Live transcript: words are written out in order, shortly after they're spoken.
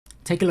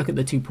take a look at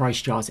the two price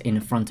charts in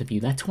front of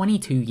you. They're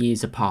 22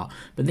 years apart,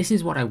 but this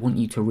is what I want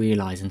you to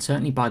realize, and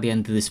certainly by the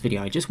end of this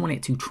video, I just want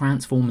it to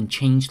transform and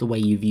change the way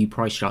you view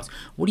price charts.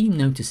 What are you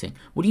noticing?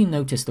 What do you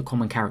notice the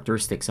common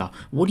characteristics are?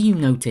 What do you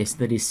notice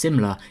that is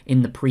similar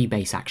in the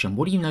pre-base action?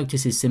 What do you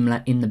notice is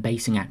similar in the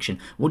basing action?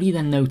 What do you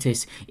then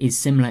notice is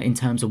similar in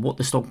terms of what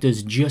the stock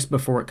does just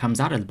before it comes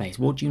out of the base?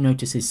 What do you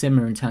notice is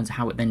similar in terms of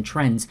how it then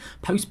trends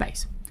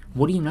post-base?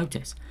 What do you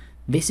notice?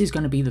 This is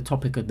going to be the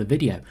topic of the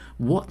video.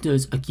 What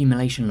does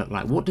accumulation look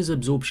like? What does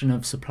absorption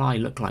of supply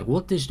look like?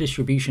 What does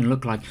distribution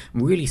look like?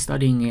 Really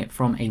studying it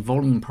from a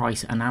volume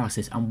price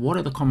analysis, and what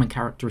are the common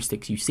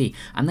characteristics you see?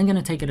 I'm then going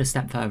to take it a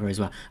step further as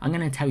well. I'm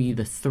going to tell you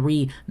the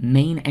three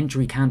main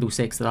entry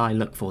candlesticks that I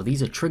look for.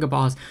 These are trigger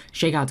bars,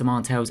 shakeout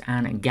demand tails,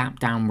 and gap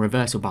down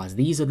reversal bars.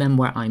 These are them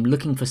where I'm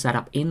looking for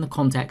setup in the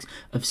context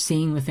of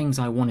seeing the things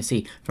I want to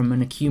see from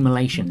an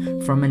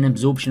accumulation, from an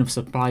absorption of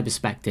supply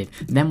perspective.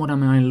 Then what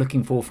am I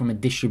looking for from a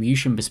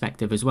distribution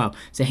perspective as well?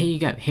 So here you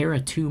go. Here are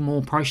two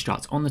more price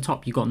charts. On the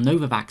top you've got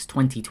Novavax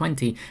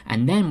 2020,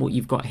 and then what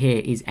you've got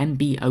here is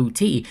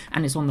MBOT,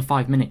 and it's on the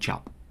 5-minute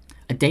chart.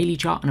 A daily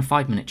chart and a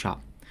 5-minute chart.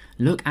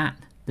 Look at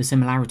the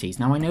similarities.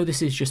 Now I know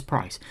this is just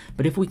price,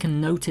 but if we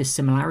can notice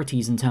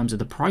similarities in terms of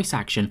the price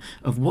action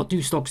of what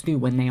do stocks do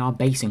when they are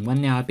basing,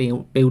 when they are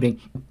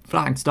building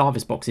flags,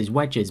 Davis boxes,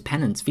 wedges,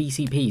 pennants,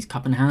 VCPs,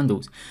 cup and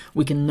handles,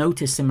 we can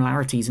notice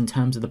similarities in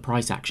terms of the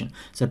price action.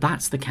 So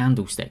that's the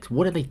candlesticks.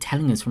 What are they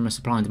telling us from a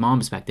supply and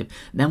demand perspective?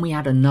 Then we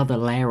add another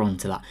layer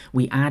onto that.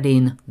 We add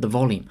in the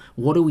volume.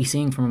 What are we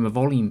seeing from a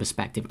volume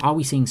perspective? Are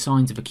we seeing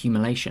signs of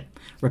accumulation?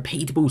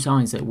 Repeatable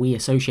signs that we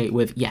associate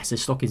with, yes, the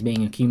stock is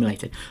being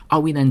accumulated. Are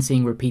we then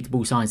seeing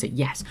repeatable signs that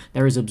yes,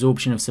 there is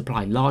absorption of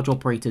supply? Large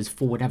operators,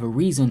 for whatever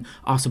reason,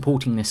 are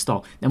supporting this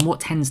stock. Then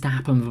what tends to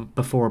happen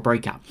before a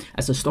breakout?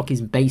 As the stock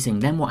is basing,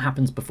 then what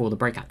happens before the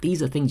breakout?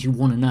 These are things you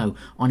want to know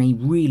on a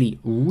really,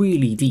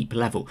 really deep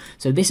level.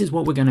 So this is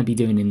what we're going to be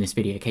doing in this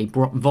video, okay?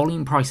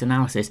 Volume price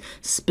analysis,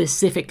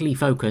 specifically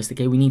focused,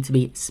 okay? We need to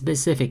be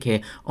specific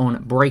here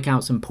on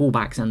breakouts and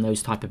pullbacks and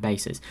those type of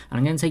bases. And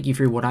I'm going to take you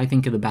through what I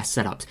think are the best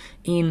setups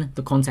in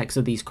the context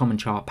of these common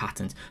chart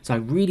patterns. So I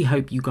really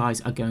hope you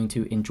guys are going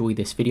to enjoy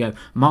this video.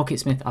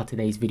 MarketSmith are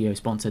today's video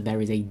sponsor.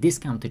 There is a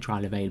discounted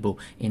trial available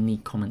in the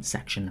comment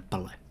section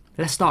below.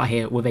 Let's start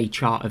here with a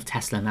chart of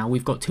Tesla. Now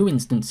we've got two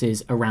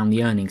instances around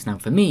the earnings. Now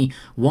for me,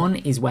 one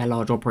is where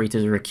large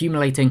operators are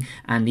accumulating,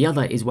 and the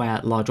other is where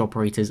large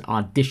operators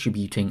are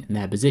distributing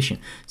their position.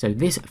 So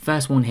this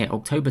first one here,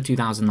 October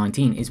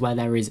 2019, is where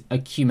there is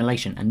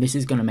accumulation, and this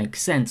is going to make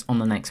sense on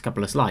the next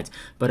couple of slides.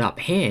 But up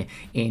here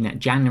in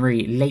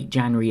January, late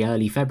January,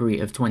 early February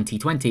of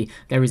 2020,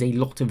 there is a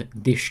lot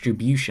of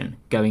distribution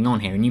going on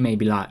here, and you may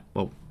be like,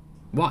 well,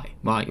 why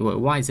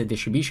is there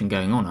distribution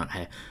going on out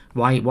here?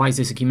 Why is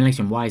this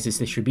accumulation? Why is this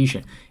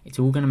distribution? It's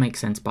all going to make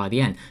sense by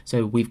the end.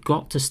 So we've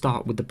got to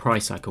start with the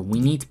price cycle. We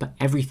need to put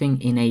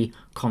everything in a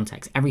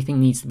context. Everything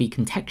needs to be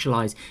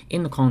contextualized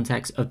in the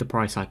context of the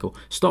price cycle.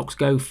 Stocks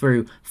go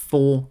through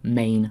 4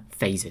 main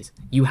phases.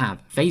 You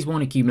have phase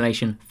 1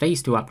 accumulation,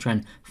 phase 2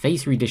 uptrend,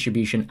 phase 3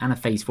 distribution, and a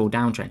phase 4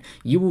 downtrend.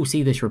 You will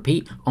see this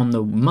repeat on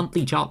the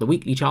monthly chart, the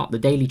weekly chart, the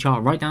daily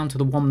chart, right down to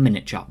the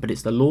 1-minute chart. But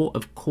it's the law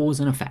of cause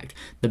and effect.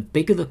 The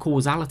bigger the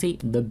causality,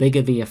 the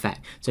bigger the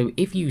effect. So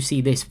if you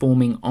see this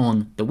forming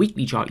on the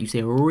weekly chart, you see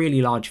a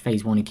really large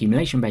phase 1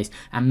 accumulation base,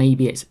 and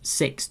maybe it's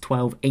 6,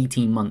 12,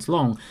 18 months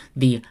long.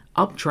 The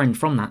uptrend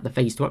from that, the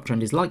phase 2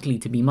 uptrend, is likely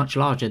to be much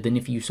larger than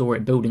if you saw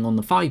it building on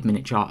the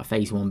 5-minute chart of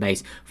phase 1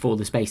 base for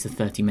the space of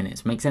 30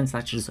 minutes. Makes sense?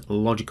 That's just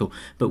logical.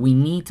 But we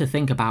need to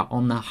think about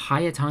on the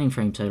higher time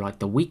frame, so like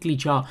the weekly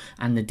chart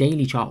and the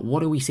daily chart,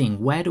 what are we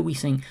seeing? Where do we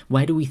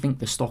think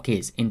the stock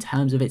is in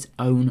terms of its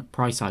own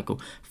price cycle?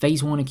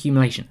 Phase 1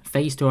 accumulation,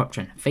 phase 2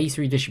 uptrend, phase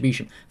 3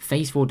 distribution,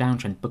 phase 4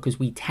 downtrend, because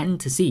we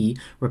tend to see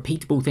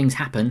repeatable things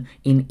happen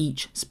in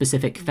each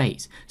specific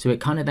phase. So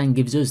it kind of then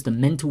gives us the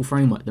mental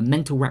framework, the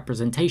mental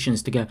representation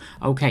to go,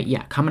 okay,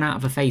 yeah, coming out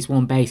of a phase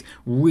 1 base,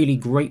 really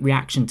great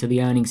reaction to the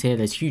earnings here,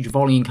 there's huge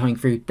volume coming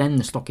through, then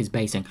the stock is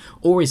basing.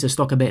 Or is the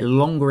stock a bit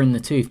longer in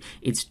the tooth,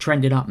 it's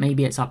trended up,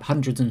 maybe it's up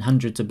hundreds and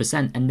hundreds of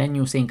 %, and then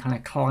you're seeing kind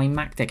of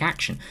climactic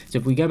action. So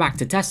if we go back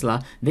to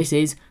Tesla, this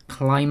is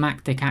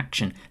climactic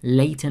action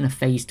late in a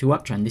phase 2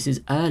 uptrend. This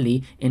is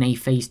early in a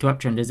phase 2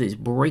 uptrend as it's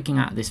breaking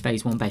out of this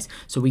phase 1 base.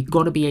 So we've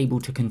got to be able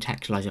to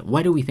contextualize it.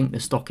 Where do we think the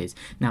stock is?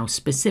 Now,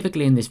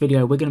 specifically in this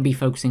video, we're going to be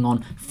focusing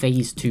on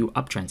phase 2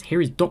 uptrends.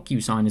 Here is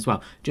DocuSign as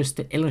well, just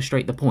to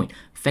illustrate the point.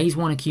 Phase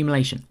 1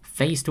 accumulation,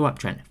 phase 2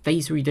 uptrend,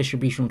 phase 3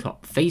 distribution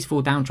top, phase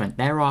 4 downtrend.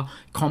 There are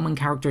common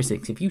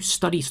characteristics. If you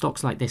study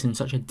stocks like this in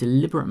such a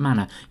deliberate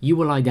manner, you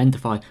will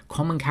identify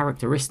common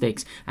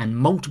characteristics and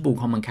multiple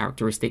common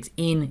characteristics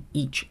in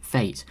each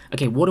phase.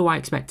 Okay, what do I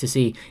expect to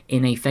see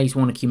in a phase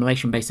 1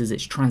 accumulation base as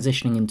it's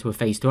transitioning into a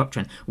phase 2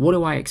 uptrend? What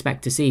do I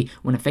expect to see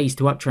when a phase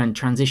 2 uptrend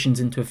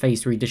transitions into a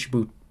phase 3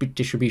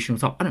 distribution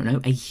top? I don't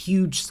know, a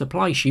huge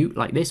supply shoot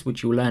like this,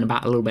 which you'll learn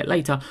about a little bit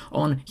later,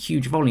 on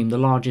huge volume, the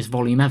largest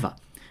volume ever.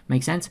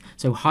 Make sense?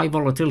 So high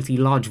volatility,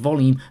 large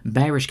volume,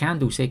 bearish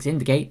candlesticks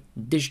indicate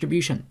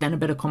distribution. Then a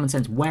bit of common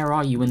sense. Where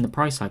are you in the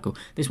price cycle?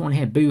 This one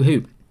here,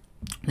 boo-hoo.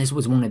 This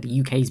was one of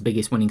the UK's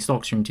biggest winning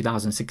stocks from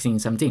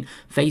 2016-17.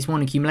 Phase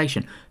 1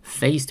 accumulation,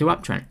 Phase 2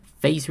 uptrend,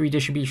 Phase 3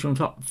 distribution on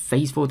top,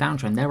 Phase 4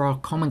 downtrend. There are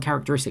common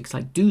characteristics.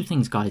 Like, do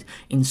things, guys,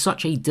 in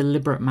such a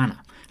deliberate manner.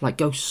 Like,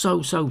 go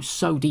so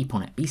deep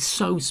on it. Be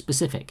so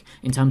specific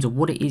in terms of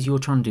what it is you're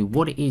trying to do,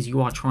 what it is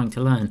you are trying to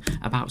learn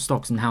about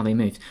stocks and how they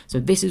move. So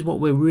this is what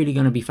we're really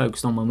going to be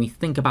focused on when we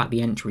think about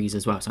the entries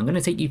as well. So I'm going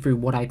to take you through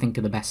what I think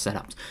are the best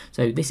setups.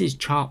 So this is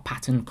chart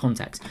pattern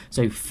context.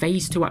 So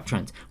Phase 2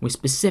 uptrend. We're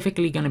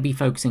specifically going to be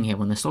focusing here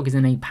when the stock is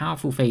in a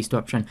powerful Phase 2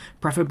 uptrend,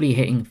 preferably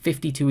hitting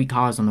 52-week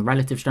highs on the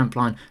relative strength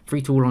line.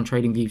 Free tool on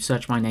TradingView.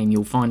 Search my name,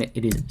 you'll find it.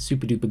 It is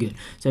super duper good.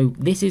 So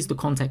this is the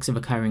context of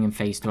occurring in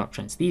Phase 2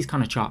 uptrends. These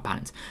kind of chart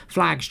patterns.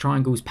 Flags,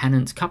 triangles,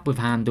 pennants, cup with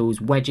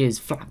handles, wedges,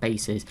 flat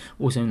bases,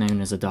 also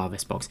known as a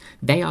Davis box.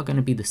 They are going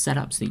to be the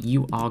setups that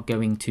you are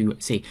going to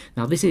see.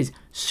 Now this is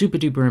super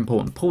duper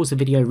important. Pause the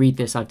video, read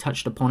this. I've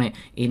touched upon it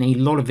in a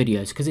lot of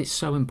videos because it's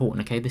so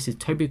important, okay? This is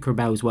Toby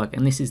Krabel's work,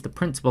 and this is the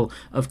principle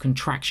of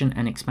contraction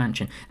and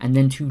expansion, and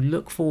then to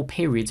look for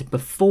periods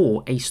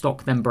before a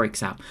stock then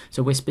breaks out.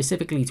 So we're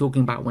specifically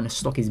talking about when a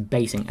stock is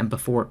basing and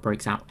before it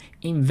breaks out.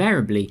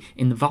 Invariably,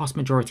 in the vast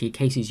majority of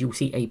cases, you'll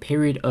see a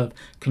period of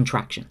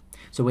contraction.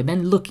 So we're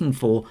then looking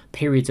for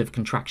periods of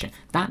contraction.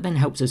 That then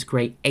helps us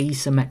create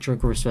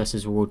asymmetric risk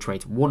versus reward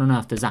trades. What on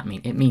earth does that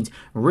mean? It means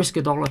risk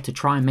a dollar to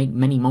try and make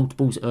many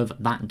multiples of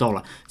that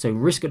dollar. So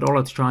risk a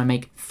dollar to try and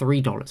make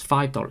 $3,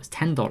 $5,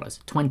 $10,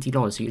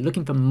 $20. So you're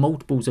looking for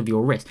multiples of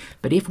your risk.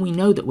 But if we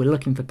know that we're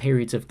looking for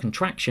periods of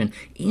contraction,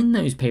 in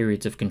those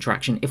periods of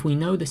contraction, if we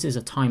know this is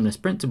a timeless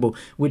principle,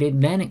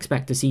 we'd then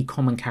expect to see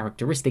common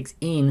characteristics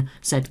in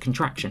said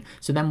contraction.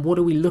 So then what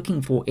are we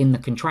looking for in the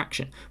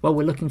contraction? Well,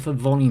 we're looking for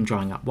volume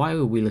drying up. Why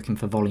are we looking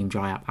for volume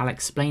dry up? I'll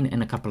explain it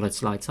in a couple of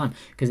slides time,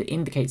 because it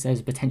indicates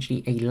there's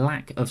potentially a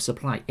lack of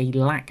supply, a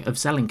lack of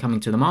selling coming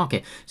to the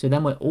market. So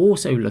then we're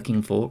also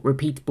looking for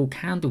repeatable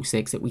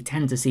candlesticks that we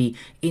tend to see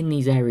in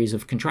these areas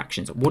of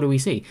contractions. What do we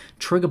see?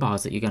 Trigger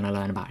bars that you're going to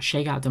learn about,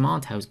 shakeout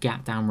demand tails,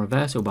 gap down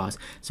reversal bars.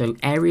 So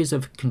areas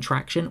of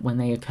contraction when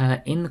they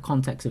occur in the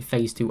context of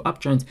Phase 2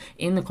 uptrends,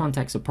 in the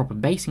context of proper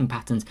basing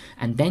patterns,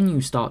 and then you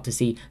start to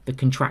see the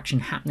contraction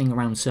happening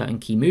around certain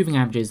key moving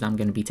averages that I'm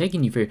going to be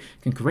taking you through,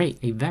 can create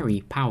a very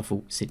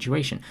powerful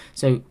situation.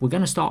 So we're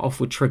going to start off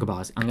with trigger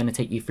bars. I'm going to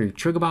take you through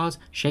trigger bars,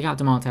 shakeout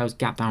demand tails,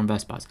 gap down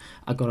reverse bars.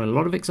 I've got a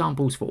lot of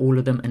examples for all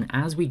of them, and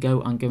as we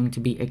go, I'm going to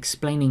be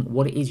explaining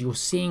what it is you're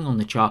seeing on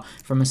the chart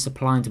from a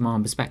supply and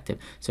demand perspective.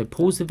 So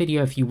pause the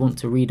video if you want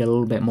to read a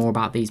little bit more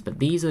about these, but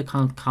these are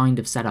the kind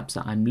of setups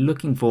that I'm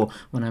looking for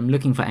when I'm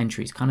looking for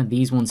entries. Kind of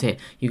these ones here.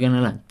 You're going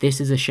to learn this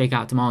is a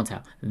shakeout demand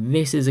tail,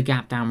 this is a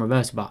gap down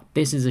reverse bar,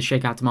 this is a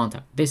shakeout demand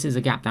tail, this is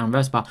a gap down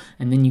reverse bar,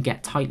 and then you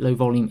get tight low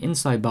volume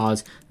inside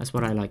bars. That's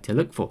what I like to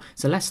look for.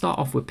 So let's start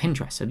off with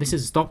Pinterest. So this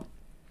is a stop.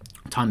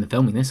 Time of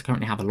filming this, I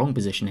currently have a long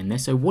position in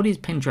this. So what is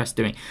Pinterest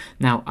doing?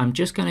 Now I'm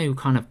just going to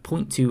kind of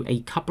point to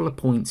a couple of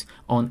points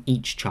on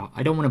each chart.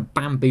 I don't want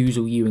to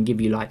bamboozle you and give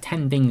you like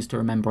 10 things to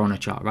remember on a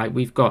chart, right?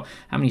 We've got,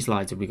 how many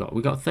slides have we got?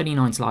 We've got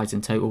 39 slides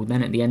in total.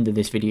 Then at the end of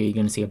this video, you're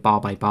going to see a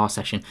bar by bar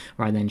session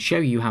where I then show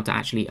you how to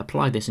actually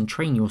apply this and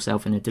train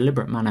yourself in a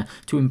deliberate manner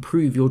to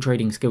improve your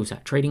trading skill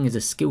set. Trading is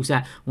a skill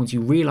set. Once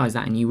you realize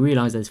that, and you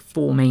realize there's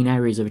 4 main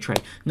areas of a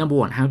trade. Number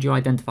 1, how do you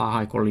identify a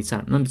high quality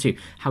setup? Number 2,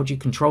 how do you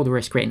control the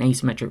risk, create an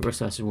asymmetric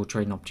risk versus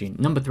trading opportunity?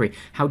 Number 3,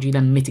 how do you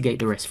then mitigate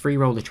the risk, free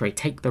roll the trade,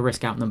 take the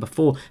risk out? Number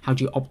 4, how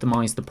do you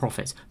optimize the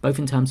profits, both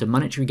in terms of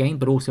monetary gain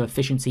but also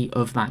efficiency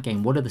of that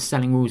gain? What are the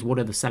selling rules? What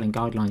are the selling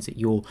guidelines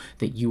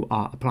that you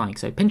are applying?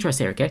 So Pinterest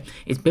here, okay,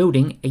 is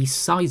building a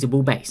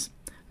sizable base.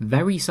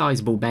 Very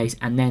sizable base,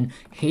 and then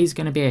here's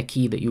going to be a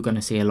key that you're going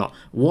to see a lot.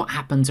 What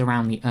happens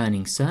around the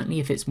earnings? Certainly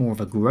if it's more of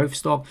a growth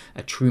stock,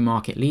 a true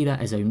market leader,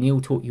 as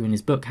O'Neill taught you in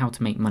his book, How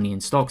to Make Money in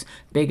Stocks,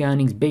 big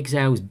earnings, big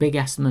sales, big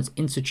estimates,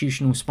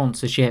 institutional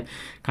sponsorship,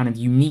 kind of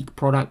unique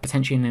product,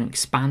 potentially in an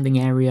expanding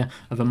area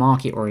of a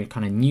market or a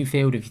kind of new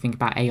field. If you think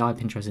about AI,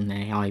 Pinterest isn't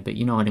AI, but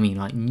you know what I mean,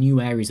 like new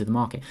areas of the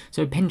market.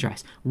 So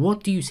Pinterest,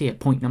 what do you see at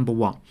point number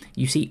 1?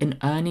 You see an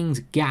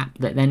earnings gap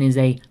that then is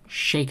a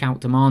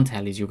shakeout demand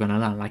tail, as you're going to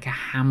learn, like a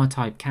hammer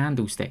type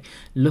candlestick.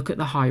 Look at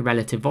the high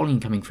relative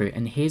volume coming through,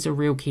 and here's a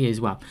real key as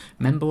well.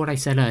 Remember what I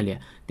said earlier,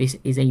 this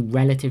is a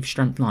relative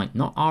strength line,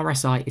 not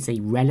RSI, it's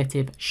a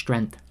relative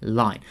strength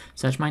line.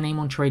 Search my name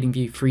on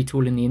TradingView, free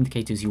tool in the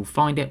indicators, you'll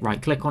find it.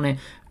 Right click on it,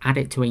 add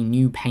it to a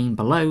new pane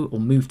below, or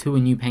move to a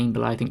new pane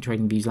below, I think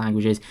TradingView's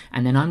language is,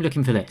 and then I'm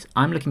looking for this.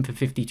 I'm looking for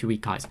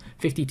 52-week highs.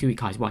 52-week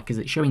highs, why? Because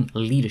it's showing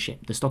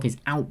leadership. The stock is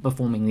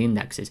outperforming the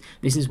indexes.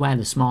 This is where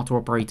the smarter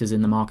operators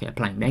in the market are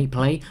playing. They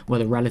play where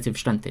the relative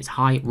strength is,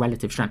 high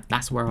relative strength.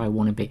 That's where I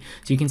want to be.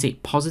 So you can see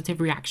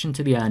positive reaction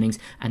to the earnings,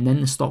 and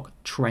then the stock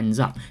trends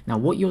up. Now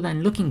what you're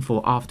then looking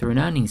for after an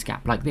earnings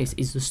gap like this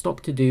is the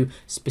stock to do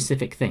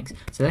specific things.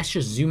 So let's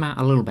just zoom out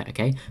a little bit,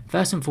 okay?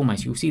 First and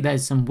foremost, you'll see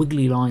there's some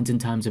wiggly lines in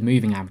terms of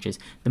moving averages.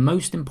 The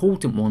most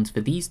important ones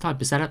for these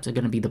type of setups are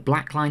going to be the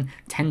black line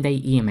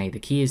 10-day EMA, the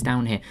key is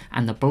down here,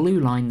 and the blue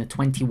line, the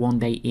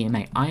 21-day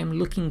EMA. I am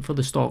looking for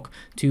the stock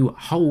to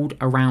hold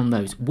around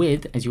those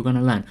with, as you're going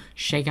to learn,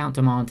 shakeout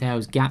demand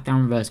tails, gap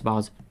down reverse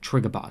bars,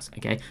 trigger bars.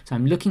 Okay, so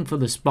I'm looking for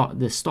the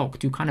stock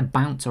to kind of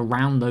bounce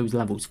around those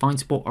levels, find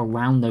support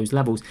around those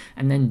levels,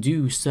 and then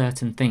do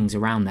certain things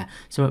around there.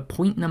 So at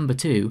point number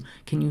 2,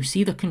 can you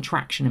see the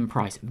contraction in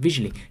price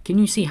visually? Can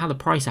you see how the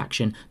price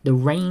action, the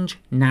range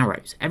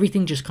narrows,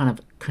 everything just kind of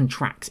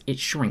contracts, it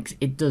shrinks,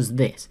 it does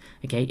this.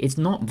 Okay, it's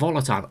not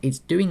volatile, it's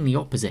doing the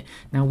opposite.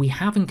 Now we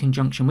have, in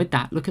conjunction with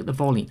that, look at the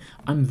volume.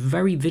 I'm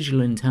very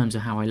visual in terms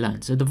of how I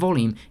learn. So the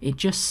volume, it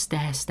just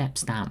stair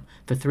steps down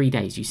for 3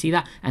 days. You see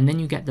that? And then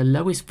you get the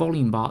lowest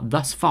volume bar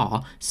thus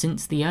far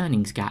since the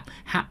earnings gap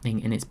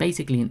happening, and it's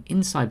basically an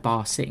inside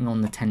bar sitting on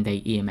the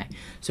 10-day EMA.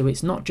 So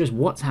it's not just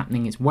what's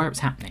happening, it's where it's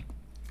happening.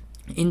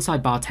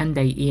 Inside bar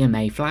 10-day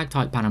EMA, flag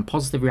type pattern,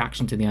 positive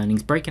reaction to the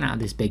earnings, breaking out of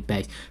this big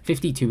base,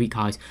 52-week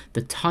highs,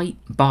 the tight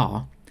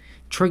bar,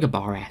 trigger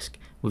bar-esque,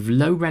 with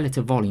low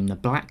relative volume. The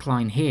black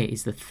line here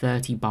is the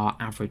 30-bar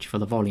average for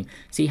the volume.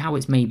 See how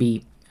it's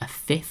maybe a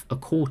fifth, a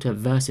quarter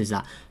versus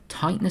that.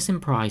 Tightness in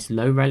price,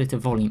 low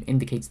relative volume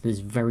indicates there's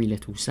very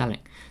little selling.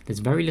 There's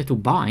very little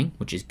buying,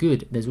 which is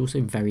good. There's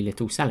also very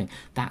little selling.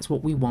 That's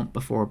what we want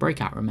before a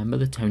breakout. Remember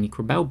the Tony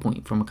Crabell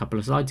point from a couple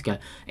of slides ago.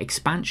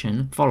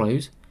 Expansion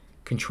follows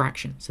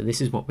contraction. So this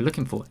is what we're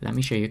looking for. Let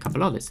me show you a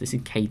couple others. This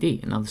is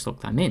KD, another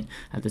stock that I'm in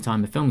at the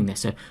time of filming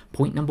this. So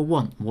point number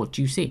 1, what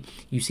do you see?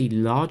 You see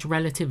large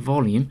relative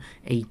volume,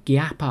 a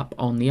gap up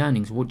on the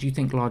earnings. What do you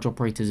think large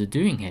operators are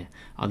doing here?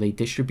 Are they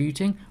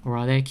distributing or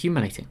are they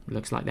accumulating?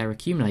 Looks like they're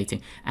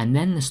accumulating. And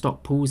then the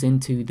stock pulls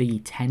into the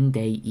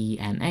 10-day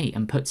EMA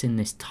and puts in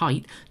this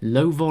tight,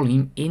 low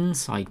volume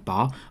inside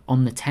bar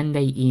on the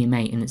 10-day EMA,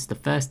 and it's the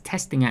first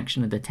testing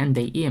action of the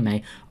 10-day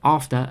EMA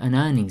after an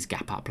earnings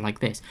gap up like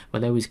this,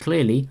 where there was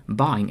clearly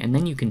buying. And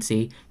then you can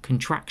see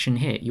contraction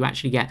here. You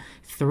actually get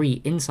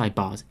 3 inside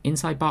bars,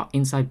 inside bar,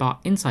 inside bar,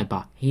 inside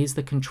bar. Here's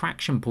the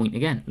contraction point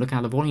again. Look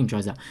how the volume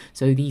dries up.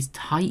 So these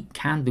tight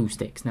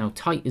candlesticks, now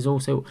tight is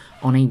also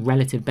on a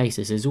relative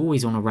basis, is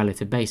always on a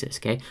relative basis.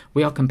 Okay,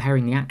 we are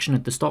comparing the action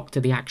of the stock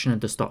to the action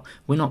of the stock.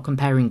 We're not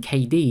comparing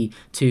KD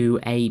to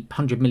a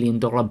 $100 million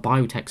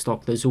biotech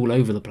stock that's all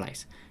over the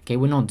place. Okay,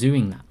 we're not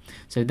doing that.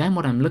 So then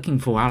what I'm looking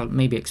for,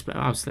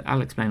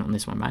 I'll explain on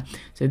this one, right?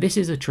 So this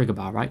is a trigger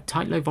bar, right?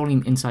 Tight low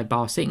volume inside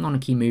bar sitting on a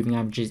key moving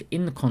averages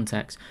in the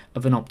context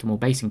of an optimal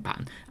basing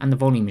pattern, and the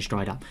volume is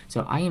dried up.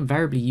 So I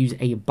invariably use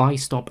a buy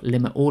stop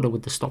limit order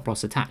with the stop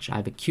loss attached. I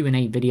have a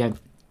Q&A video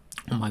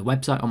on my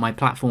website, on my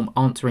platform,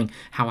 answering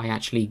how I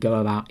actually go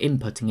about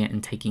inputting it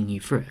and taking you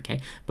through, okay?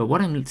 But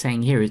what I'm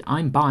saying here is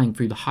I'm buying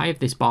through the high of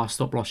this bar,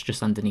 stop loss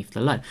just underneath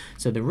the low.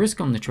 So the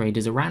risk on the trade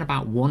is around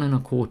about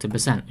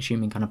 1.25%,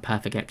 assuming kind of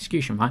perfect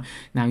execution, right?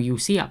 Now you'll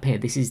see up here,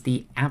 this is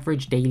the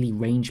average daily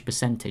range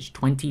percentage,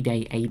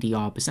 20-day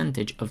ADR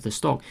percentage of the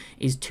stock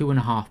is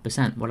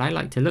 2.5%. What I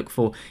like to look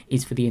for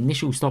is for the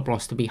initial stop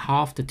loss to be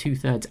half to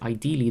 2/3,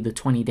 ideally the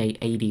 20-day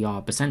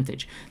ADR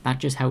percentage. That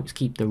just helps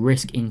keep the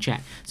risk in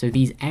check. So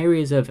these areas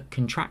of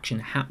contraction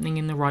happening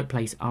in the right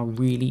place are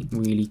really,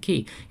 really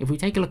key. If we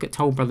take a look at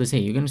Toll Brothers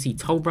here, you're going to see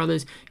Toll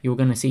Brothers, you're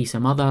going to see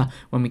some other,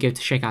 when we go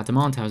to Shakeout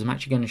demand tails, I'm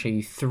actually going to show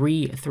you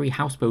three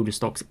house builder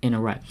stocks in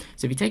a row.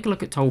 So if you take a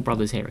look at Toll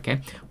Brothers here,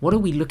 okay, what are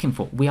we looking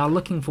for? We are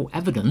looking for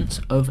evidence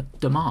of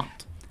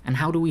demand. And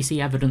how do we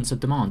see evidence of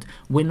demand?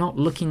 We're not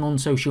looking on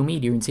social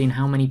media and seeing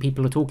how many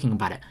people are talking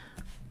about it.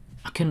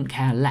 I couldn't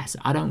care less.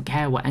 I don't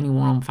care what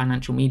anyone on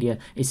financial media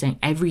is saying.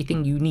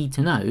 Everything you need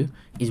to know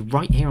is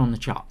right here on the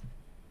chart.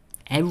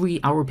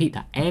 I'll repeat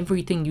that.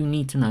 Everything you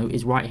need to know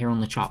is right here on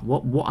the chart.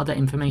 What other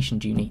information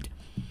do you need?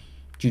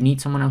 Do you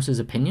need someone else's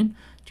opinion?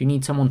 Do you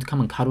need someone to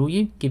come and cuddle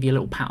you, give you a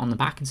little pat on the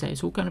back and say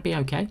it's all going to be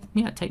okay?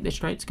 Yeah, take this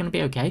trade, it's going to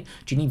be okay.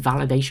 Do you need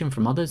validation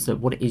from others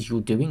that what it is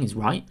you're doing is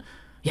right?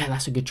 Yeah,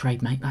 that's a good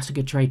trade, mate. That's a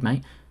good trade,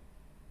 mate.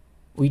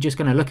 Or are you just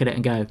going to look at it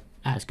and go,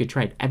 that's a good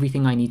trade.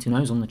 Everything I need to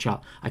know is on the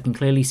chart. I can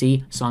clearly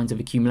see signs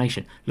of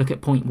accumulation. Look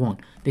at point 1.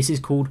 This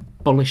is called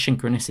bullish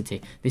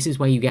synchronicity. This is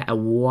where you get a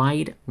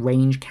wide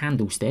range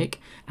candlestick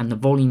and the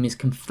volume is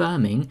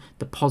confirming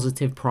the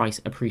positive price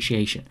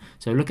appreciation.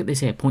 So look at this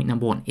here, point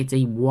number 1. It's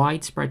a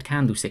widespread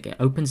candlestick. It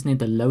opens near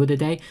the low of the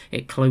day,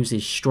 it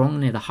closes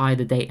strong near the high of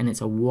the day, and it's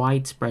a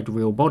widespread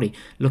real body.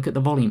 Look at the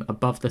volume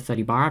above the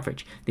 30-bar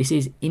average. This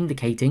is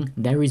indicating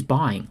there is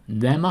buying.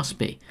 There must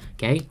be.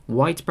 Okay,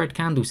 widespread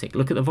candlestick.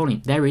 Look at the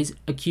volume. There is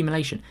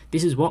accumulation.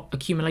 This is what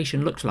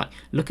accumulation looks like.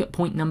 Look at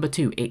point number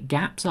 2. It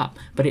gaps up,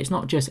 but it's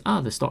not just,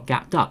 the stock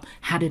gapped up.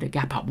 How did it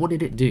gap up? What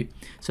did it do?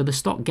 So the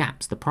stock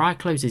gaps. The prior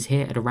close is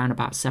here at around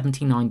about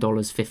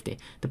 $79.50.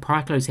 The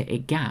prior close here,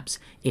 it gaps.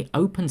 It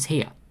opens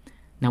here.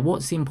 Now,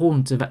 what's the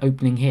importance of it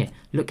opening here?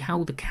 Look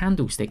how the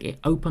candlestick, it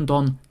opened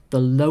on the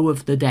low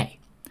of the day.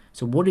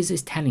 So what is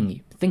this telling you?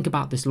 Think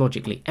about this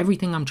logically.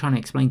 Everything I'm trying to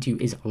explain to you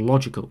is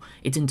logical.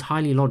 It's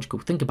entirely logical.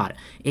 Think about it.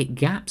 It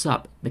gaps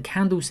up. The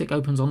candlestick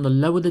opens on the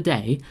low of the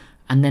day,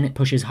 and then it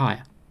pushes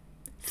higher.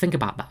 Think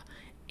about that.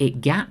 it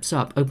gaps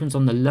up, opens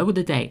on the low of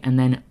the day, and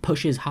then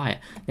pushes higher.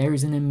 There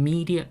is an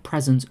immediate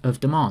presence of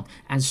demand.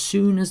 As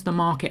soon as the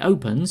market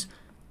opens,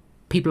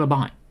 people are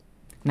buying.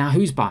 Now,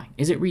 who's buying?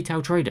 Is it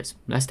retail traders?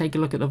 Let's take a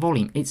look at the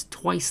volume. It's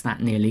twice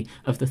that nearly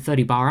of the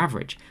 30-bar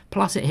average,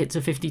 plus it hits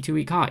a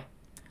 52-week high.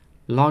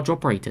 Large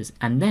operators.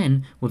 And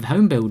then with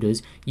home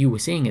builders, you were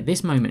seeing at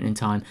this moment in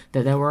time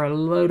that there were a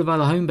load of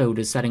other home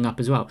builders setting up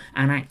as well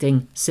and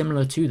acting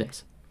similar to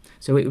this.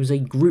 So it was a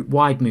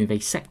group-wide move, a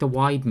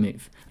sector-wide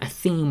move, a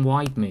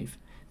theme-wide move,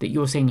 that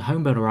you're seeing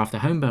home builder after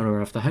home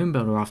builder after home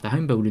builder after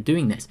home builder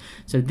doing this.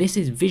 So this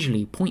is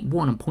visually, point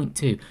 1 and point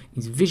 2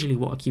 is visually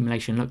what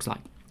accumulation looks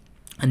like.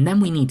 And then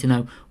we need to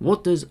know,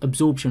 what does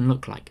absorption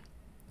look like?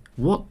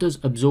 What does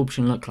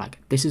absorption look like?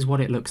 This is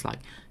what it looks like.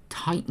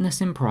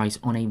 Tightness in price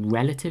on a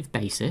relative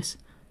basis,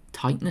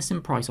 tightness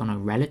in price on a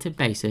relative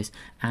basis,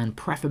 and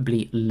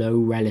preferably low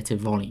relative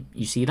volume.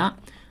 You see that?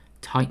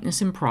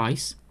 Tightness in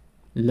price,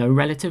 low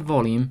relative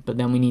volume, but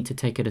then we need to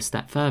take it a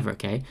step further,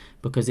 okay?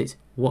 Because it's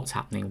what's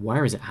happening,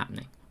 where is it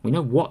happening? We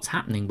know what's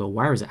happening, but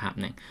where is it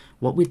happening?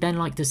 What we'd then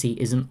like to see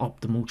is an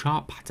optimal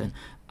chart pattern.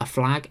 A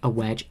flag, a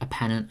wedge, a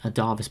pennant, a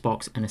Davis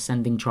box, an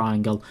ascending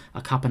triangle,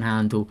 a cup and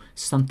handle,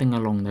 something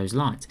along those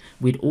lines.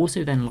 We'd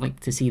also then like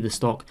to see the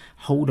stock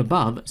hold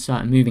above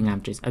certain moving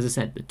averages. As I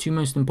said, the two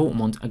most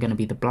important ones are going to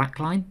be the black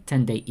line,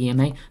 10-day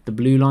EMA, the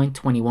blue line,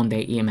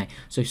 21-day EMA.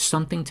 So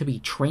something to be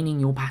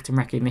training your pattern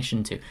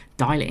recognition to.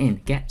 Dial it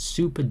in, get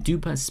super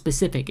duper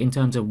specific in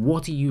terms of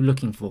what are you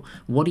looking for?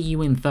 What are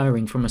you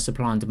inferring from a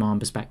supply and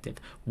demand perspective?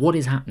 What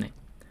is happening?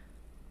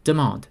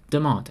 Demand.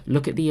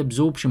 Look at the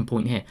absorption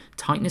point here.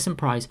 Tightness in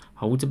price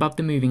holds above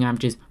the moving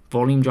averages.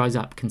 Volume dries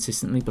up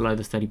consistently below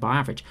the 30-bar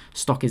average.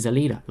 Stock is a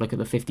leader. Look at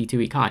the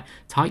 52-week high.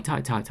 Tight.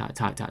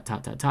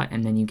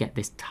 And then you get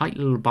this tight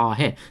little bar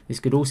here. This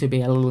could also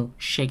be a little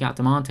shakeout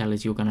demand tail,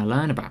 as you're going to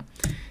learn about.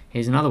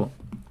 Here's another one.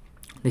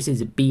 This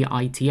is a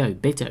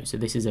BITO, so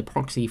this is a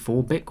proxy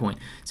for Bitcoin.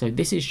 So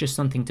this is just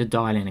something to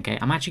dial in, okay?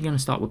 I'm actually going to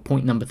start with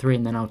point number 3,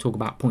 and then I'll talk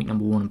about point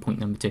number 1 and point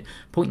number 2.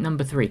 Point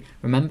number 3,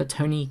 remember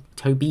Toby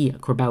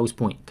Crabell's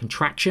point.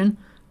 Contraction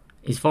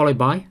is followed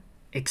by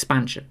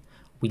expansion.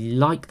 We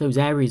like those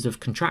areas of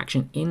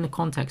contraction in the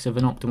context of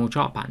an optimal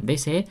chart pattern.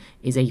 This here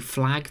is a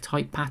flag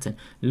type pattern.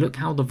 Look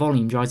how the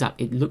volume dries up.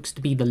 It looks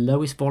to be the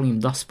lowest volume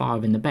thus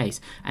far in the base.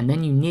 And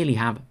then you nearly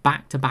have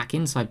back-to-back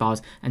inside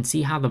bars, and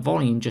see how the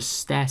volume just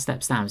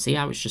stair-steps down. See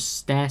how it's just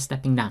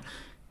stair-stepping down.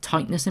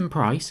 Tightness in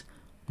price,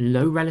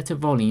 low relative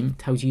volume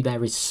tells you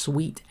there is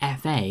sweet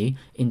FA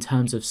in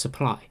terms of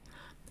supply.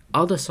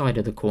 Other side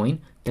of the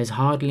coin, there's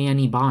hardly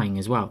any buying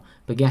as well.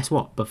 But guess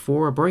what?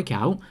 Before a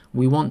breakout,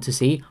 we want to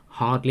see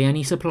hardly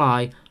any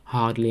supply,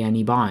 hardly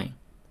any buying.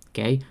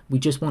 Okay, we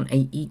just want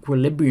an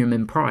equilibrium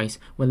in price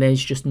where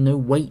there's just no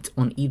weight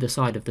on either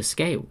side of the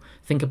scale.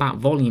 Think about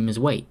volume as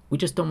weight. We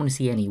just don't want to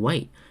see any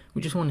weight.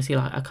 We just want to see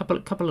like a couple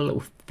of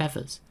little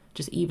feathers.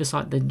 Just either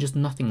side, then just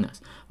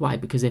nothingness. Why?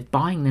 Because if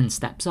buying then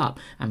steps up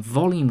and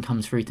volume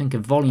comes through, think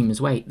of volume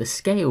as weight, the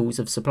scales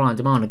of supply and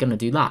demand are going to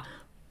do that.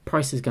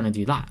 Price is going to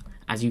do that.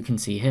 As you can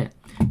see here,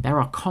 there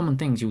are common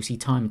things you'll see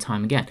time and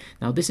time again.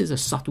 Now, this is a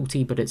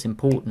subtlety, but it's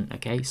important,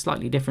 okay?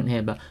 Slightly different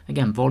here, but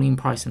again, volume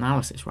price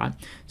analysis, right?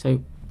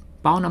 So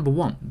bar number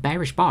 1,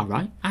 bearish bar,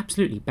 right?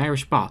 Absolutely,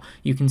 bearish bar.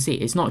 You can see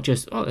it's not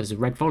just, oh, there's a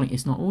red volume.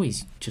 It's not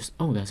always just,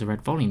 oh, there's a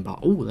red volume bar.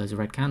 Oh, there's a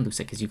red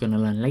candlestick, as you're going to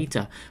learn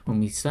later when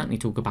we certainly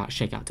talk about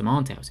shakeout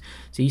demand tails.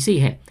 So you see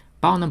here,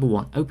 bar number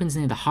 1 opens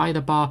near the high of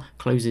the bar,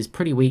 closes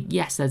pretty weak.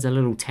 Yes, there's a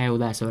little tail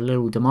there, so a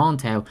little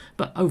demand tail,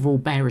 but overall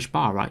bearish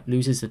bar, right?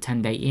 Loses the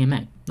 10-day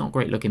EMA. Not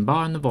great looking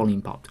bar, and the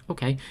volume popped.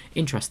 Okay,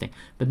 interesting.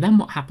 But then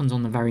what happens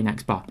on the very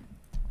next bar?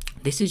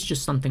 This is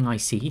just something I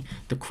see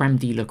the creme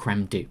de la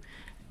creme do.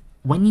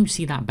 When you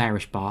see that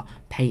bearish bar,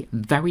 pay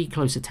very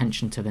close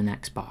attention to the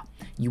next bar.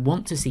 You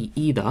want to see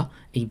either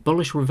a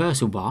bullish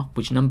reversal bar,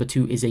 which number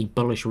 2 is a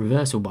bullish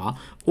reversal bar,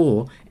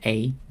 or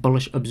a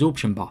bullish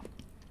absorption bar.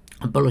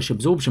 A bullish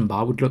absorption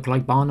bar would look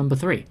like bar number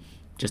 3.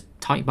 Just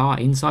tight bar,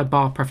 inside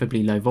bar,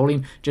 preferably low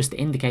volume, just to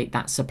indicate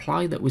that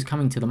supply that was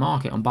coming to the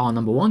market on bar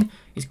number 1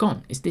 is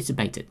gone. It's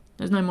dissipated.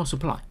 There's no more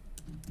supply.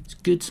 It's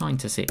a good sign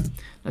to see.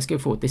 Let's go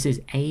forward. This is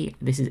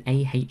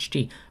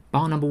AHG.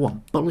 Bar number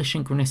 1, bullish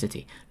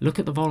synchronicity. Look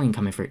at the volume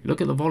coming through.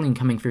 Look at the volume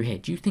coming through here.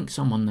 Do you think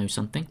someone knows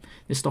something?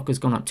 This stock has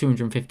gone up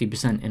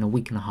 250% in a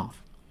week and a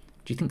half.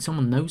 Do you think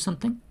someone knows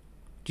something?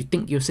 Do you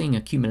think you're seeing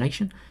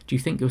accumulation? Do you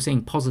think you're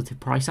seeing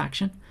positive price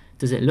action?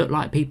 Does it look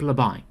like people are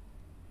buying?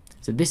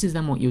 So this is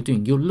then what you're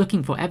doing. You're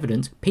looking for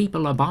evidence.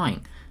 People are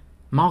buying.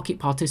 Market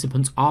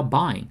participants are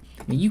buying.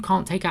 Now, you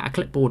can't take out a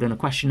clipboard and a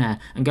questionnaire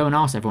and go and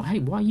ask everyone, hey,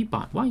 why are you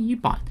buying? Why are you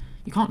buying?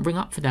 You can't ring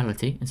up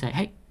Fidelity and say,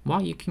 hey, why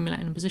are you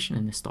accumulating a position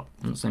in this stock?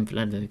 I'm not saying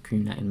Fidelity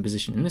accumulating a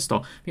position in this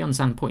stock, but you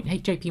understand the point. Hey,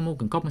 JP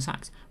Morgan, Goldman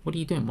Sachs, what are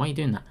you doing? Why are you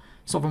doing that?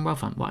 Sovereign Wealth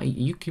Fund, why are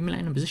you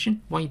accumulating a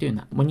position? Why are you doing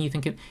that? When you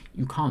think it,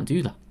 you can't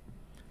do that.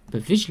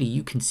 But visually,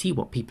 you can see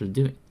what people are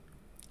doing.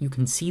 You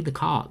can see the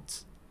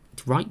cards.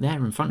 It's right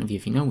there in front of you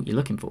if you know what you're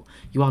looking for.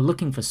 You are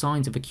looking for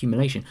signs of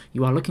accumulation.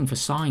 You are looking for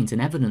signs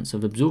and evidence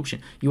of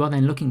absorption. You are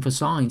then looking for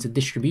signs of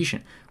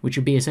distribution, which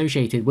would be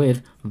associated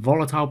with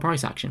volatile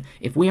price action.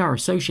 If we are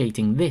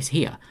associating this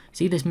here,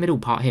 see this middle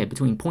part here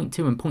between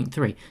 0.2 and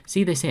 0.3,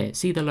 see this here,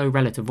 see the low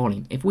relative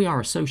volume. If we are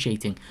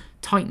associating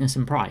tightness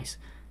in price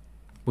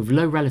with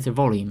low relative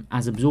volume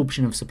as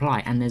absorption of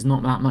supply, and there's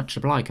not that much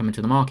supply coming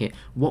to the market,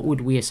 what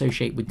would we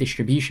associate with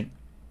distribution?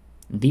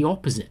 The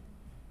opposite.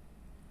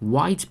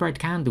 Widespread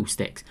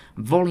candlesticks,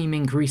 volume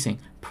increasing,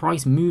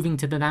 price moving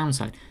to the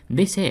downside.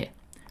 This here,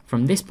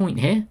 from this point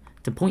here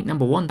to point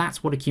number 1,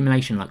 that's what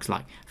accumulation looks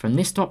like. From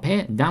this top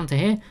here down to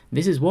here,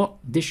 this is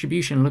what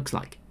distribution looks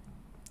like.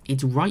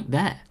 It's right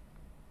there.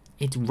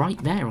 It's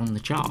right there on the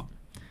chart.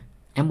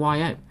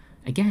 MYO.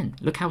 Again,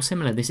 look how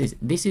similar this is.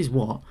 This is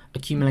what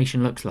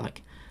accumulation looks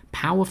like.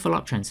 Powerful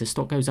uptrends. The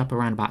stock goes up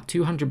around about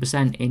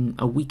 200% in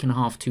a week and a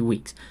half, 2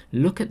 weeks.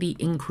 Look at the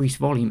increased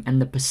volume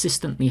and the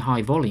persistently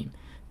high volume.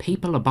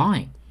 People are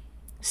buying.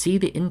 See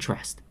the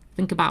interest.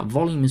 Think about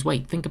volume as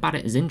weight. Think about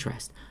it as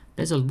interest.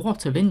 There's a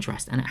lot of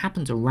interest, and it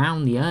happens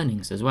around the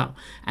earnings as well.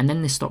 And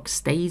then this stock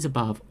stays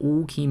above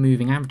all key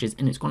moving averages,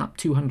 and it's gone up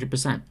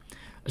 200%.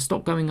 A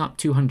stock going up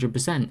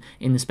 200%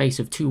 in the space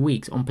of 2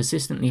 weeks on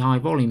persistently high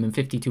volume and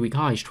 52-week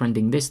highs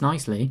trending this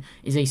nicely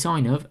is a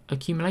sign of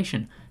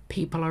accumulation.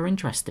 People are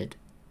interested.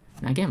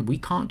 Now again, we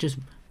can't just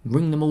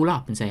ring them all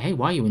up and say, hey,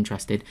 why are you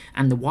interested?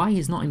 And the why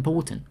is not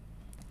important.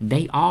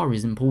 They are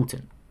is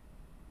important.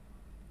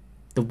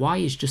 The why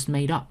is just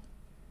made up.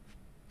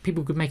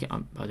 People could make it,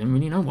 I don't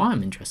really know why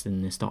I'm interested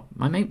in this stock.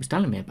 My mate was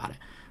telling me about it.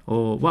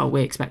 Or, well,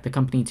 we expect the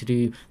company to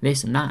do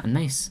this and that and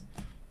this.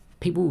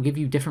 People will give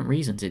you different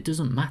reasons. It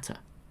doesn't matter.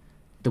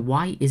 The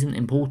why isn't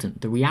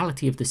important. The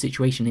reality of the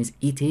situation is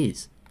it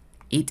is.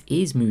 It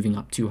is moving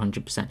up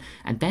 200%.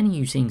 And then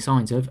you're seeing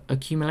signs of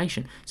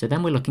accumulation. So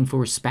then we're looking for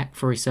respect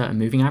for a certain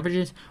moving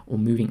averages or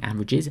moving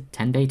averages,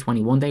 10-day,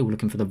 21-day. We're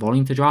looking for the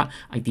volume to dry out.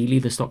 Ideally,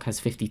 the stock has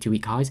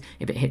 52-week highs.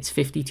 If it hits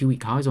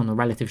 52-week highs on the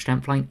relative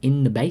strength line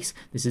in the base,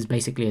 this is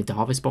basically a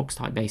Davis box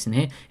type base in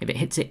here. If it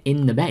hits it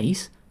in the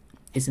base,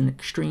 it's an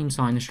extreme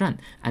sign of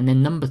strength. And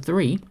then number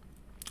 3,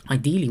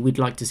 ideally, we'd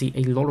like to see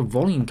a lot of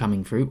volume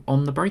coming through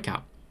on the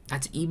breakout.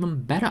 That's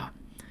even better.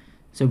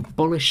 So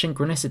bullish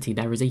synchronicity,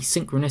 there is a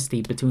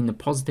synchronicity between the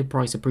positive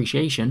price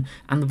appreciation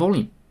and the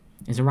volume.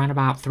 It's around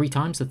about 3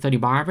 times the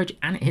 30-bar average,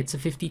 and it hits a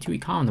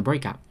 52-week high on the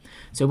breakout.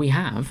 So we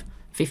have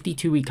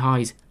 52-week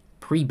highs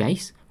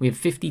pre-base, we have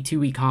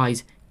 52-week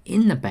highs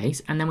in the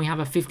base, and then we have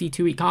a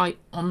 52-week high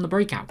on the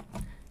breakout.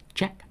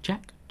 Check,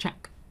 check,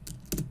 check.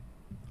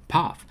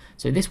 Path.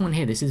 So this one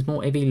here, this is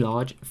more of a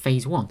large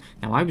phase 1.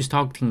 Now I was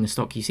targeting the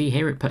stock. You see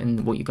here it put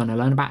in what you're going to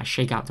learn about a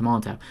shakeout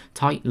tomato.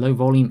 Tight, low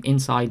volume,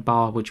 inside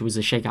bar, which was a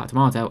shakeout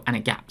tomato, and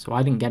it gapped. So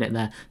I didn't get it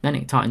there. Then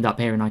it tightened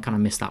up here and I kind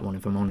of missed that one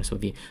if I'm honest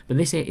with you. But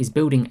this here is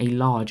building a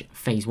large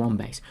phase 1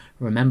 base.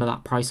 Remember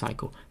that price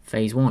cycle.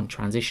 Phase 1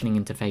 transitioning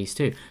into phase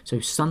 2. So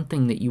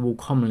something that you will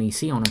commonly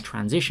see on a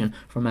transition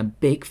from a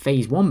big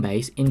phase 1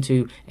 base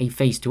into a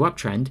phase 2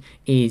 uptrend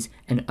is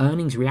an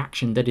earnings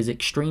reaction that is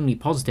extremely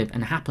positive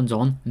and happens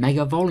on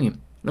mega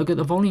volume. Look at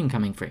the volume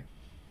coming through.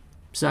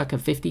 Circa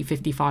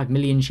 50-55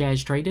 million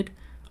shares traded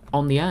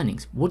on the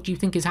earnings. What do you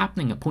think is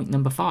happening at point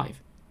number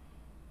 5?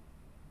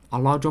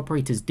 Are large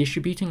operators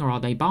distributing or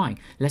are they buying?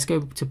 Let's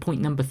go to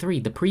point number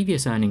 3, the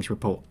previous earnings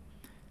report.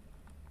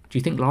 Do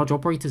you think large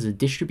operators are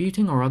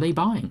distributing or are they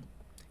buying?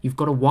 You've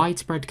got a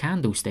widespread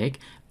candlestick,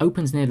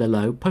 opens near the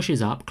low,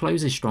 pushes up,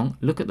 closes strong.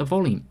 Look at the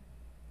volume.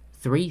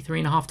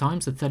 3.5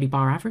 times the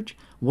 30-bar average.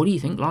 What do you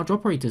think large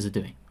operators are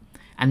doing?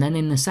 And then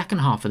in the second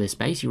half of this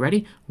space, you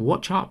ready?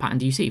 What chart pattern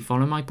do you see?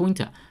 Follow my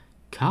pointer.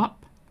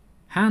 Cup,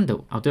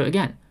 handle. I'll do it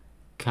again.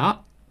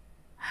 Cup,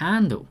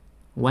 handle.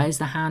 Where's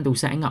the handle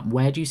setting up?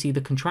 Where do you see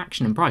the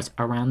contraction in price?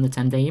 Around the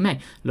 10-day EMA.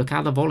 Look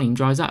how the volume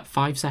dries up.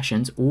 5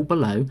 sessions, all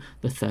below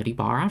the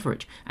 30-bar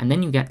average. And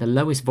then you get the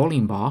lowest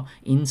volume bar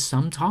in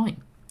some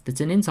time.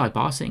 That's an inside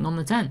bar sitting on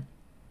the 10.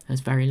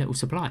 There's very little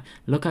supply.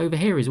 Look over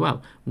here as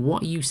well.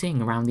 What are you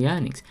seeing around the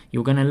earnings?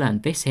 You're going to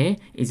learn this here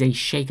is a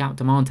shakeout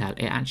demand tail.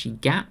 It actually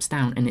gaps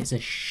down and it's a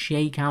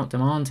shakeout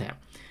demand tail.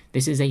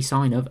 This is a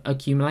sign of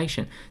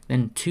accumulation.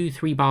 Then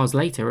 2-3 bars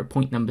later at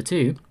point number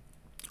 2,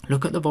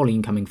 look at the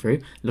volume coming through.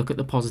 Look at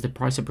the positive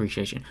price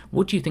appreciation.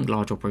 What do you think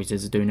large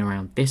operators are doing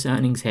around this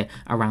earnings here,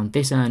 around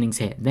this earnings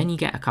here? Then you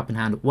get a cup and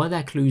handle. Were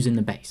there clues in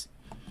the base?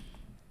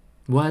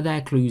 Were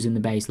there clues in the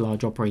base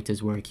large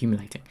operators were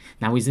accumulating?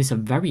 Now, is this a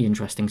very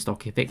interesting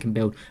stock if it can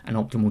build an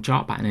optimal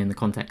chart pattern in the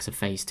context of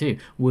phase 2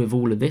 with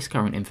all of this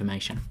current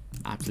information?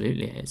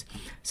 Absolutely it is.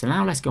 So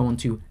now let's go on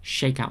to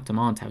shakeout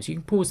demand tails. You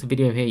can pause the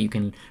video here. You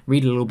can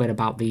read a little bit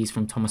about these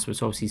from Thomas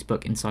Wassowski's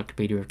book,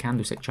 Encyclopedia of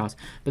Candlestick Charts.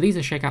 But these are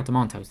shakeout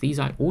demand tails. These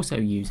I also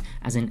use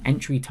as an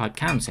entry type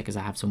candlestick as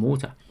I have some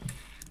water.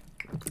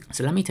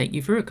 So let me take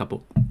you through a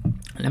couple.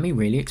 Let me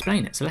really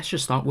explain it. So let's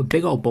just start with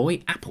big old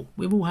boy, Apple.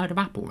 We've all heard of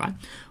Apple, right?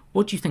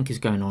 What do you think is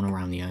going on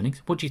around the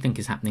earnings? What do you think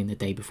is happening the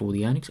day before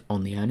the earnings,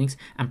 on the earnings,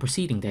 and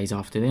preceding days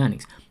after the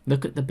earnings?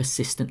 Look at the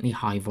persistently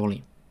high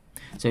volume.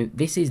 So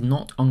this is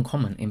not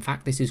uncommon. In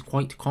fact, this is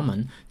quite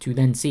common to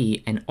then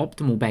see an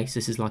optimal base.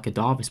 This is like a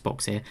Davis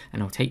box here,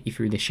 and I'll take you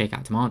through this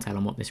shakeout demand tail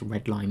and what this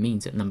red line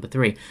means at number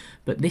 3.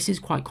 But this is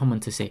quite common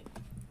to see.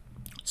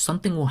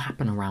 Something will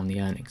happen around the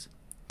earnings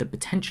that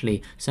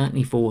potentially,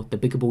 certainly for the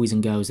bigger boys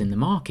and girls in the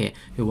market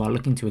who are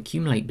looking to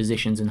accumulate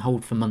positions and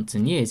hold for months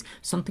and years,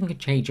 something could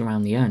change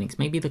around the earnings.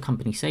 Maybe the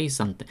company says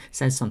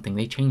something,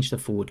 they change the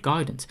forward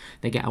guidance,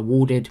 they get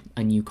awarded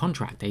a new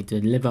contract, they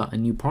deliver a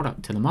new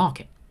product to the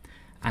market.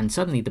 And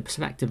suddenly the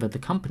perspective of the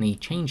company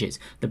changes,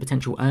 the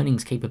potential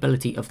earnings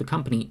capability of the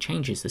company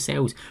changes, the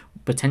sales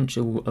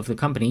potential of the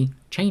company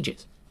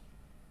changes.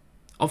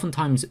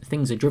 Oftentimes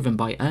things are driven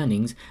by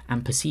earnings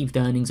and perceived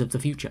earnings of the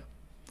future.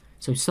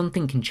 So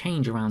something can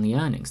change around the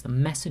earnings. The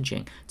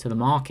messaging to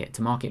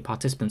market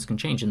participants can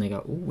change, and they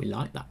go, oh, we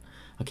like that.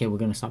 Okay, we're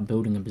going to start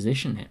building a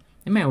position here.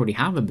 They may already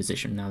have a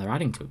position, now they're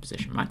adding to a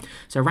position, right?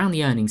 So around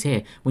the earnings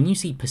here, when you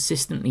see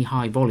persistently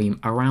high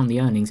volume around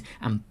the earnings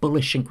and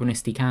bullish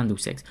synchronicity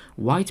candlesticks,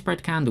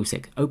 widespread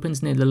candlestick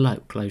opens near the low,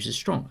 closes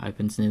strong,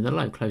 opens near the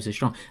low, closes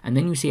strong, and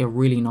then you see a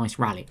really nice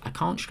rally. I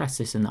can't stress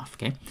this enough,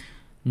 okay?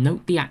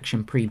 Note the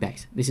action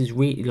pre-base. This is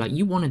really, like,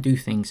 you want to do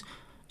things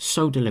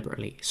so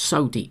deliberately,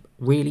 so deep,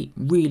 really,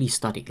 really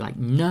study, like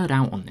nerd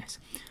out on this.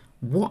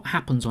 What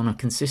happens on a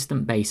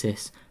consistent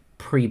basis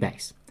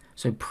pre-base?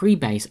 So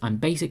pre-base, I'm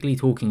basically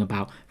talking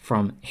about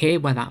from here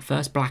where that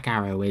first black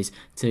arrow is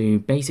to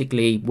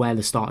basically where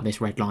the start of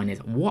this red line is.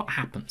 What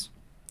happens?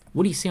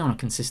 What do you see on a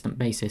consistent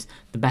basis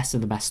the best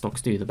of the best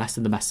stocks do, the best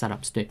of the best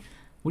setups do?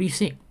 What do you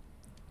see?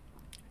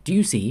 Do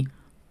you see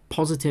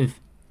positive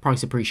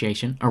price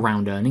appreciation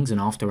around earnings and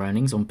after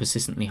earnings on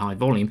persistently high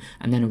volume,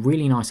 and then a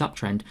really nice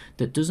uptrend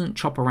that doesn't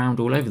chop around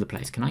all over the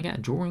place? Can I get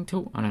a drawing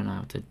tool? I don't know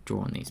how to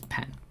draw on these.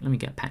 Pen. Let me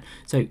get a pen.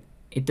 So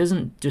it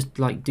doesn't just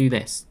like do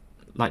this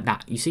like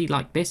that. You see,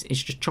 like this,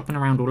 it's just chopping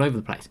around all over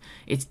the place.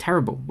 It's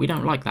terrible. We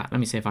don't like that. Let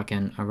me see if I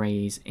can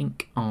erase all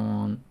ink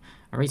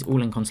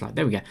on slide.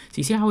 There we go. So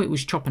you see how it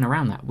was chopping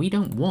around that? We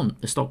don't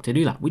want the stock to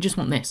do that. We just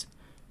want this,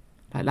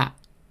 like that.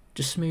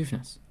 Just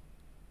smoothness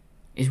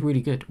is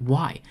really good.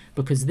 Why?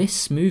 Because this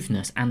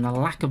smoothness and the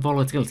lack of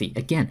volatility,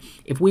 again,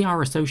 if we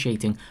are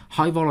associating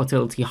high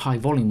volatility, high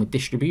volume with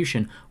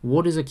distribution,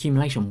 what is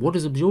accumulation? What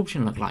does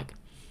absorption look like?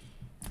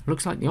 It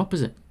looks like the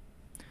opposite.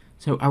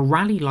 So a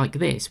rally like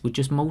this with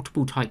just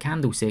multiple tight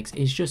candlesticks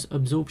is just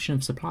absorption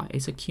of supply.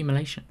 It's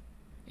accumulation.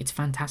 It's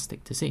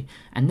fantastic to see.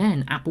 And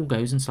then Apple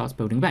goes and starts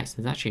building base.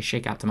 There's actually a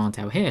shakeout demand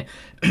tail here.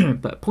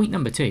 But point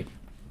number 2,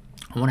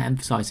 I want to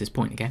emphasize this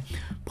point, okay?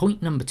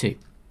 Point number 2.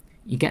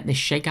 You get this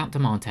shakeout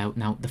demand tail.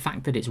 Now, the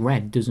fact that it's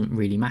red doesn't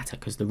really matter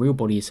because the real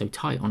body is so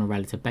tight on a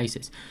relative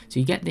basis. So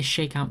you get this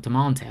shakeout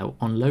demand tail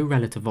on low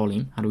relative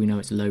volume. How do we know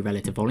it's low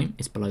relative volume?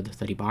 It's below the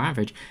 30-bar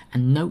average.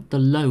 And note the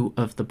low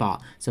of the bar.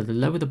 So the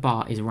low of the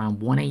bar is around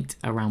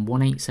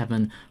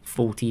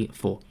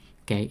 187.44.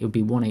 Okay, it would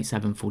be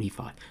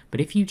 187.45.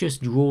 But if you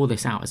just draw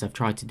this out, as I've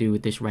tried to do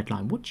with this red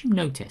line, what do you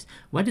notice?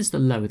 Where does the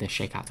low of this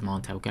shakeout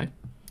demand tail go?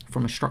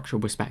 From a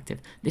structural perspective,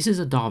 this is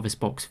a Davis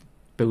box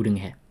building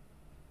here.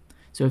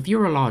 So if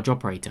you're a large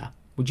operator,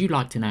 would you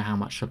like to know how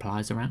much supply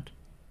is around?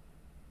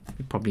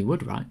 You probably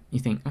would, right? You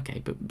think,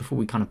 okay, but before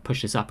we kind of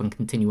push this up and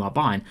continue our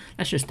buying,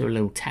 let's just do a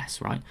little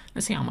test, right?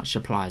 Let's see how much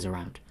supply is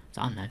around.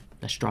 So I don't know,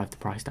 let's drive the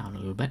price down a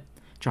little bit.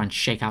 Try and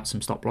shake out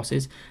some stop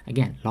losses.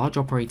 Again, large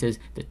operators,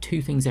 the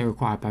 2 things they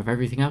require above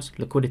everything else,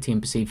 liquidity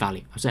and perceived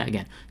value. I'll say it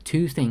again.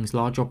 2 things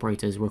large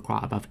operators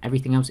require above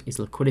everything else is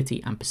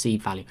liquidity and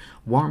perceived value.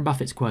 Warren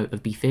Buffett's quote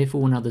of be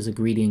fearful when others are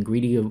greedy and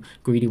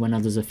greedy when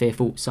others are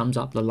fearful sums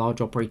up the large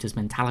operator's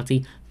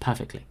mentality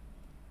perfectly.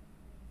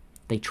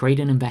 They trade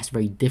and invest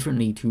very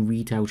differently to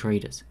retail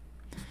traders.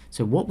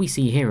 So what we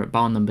see here at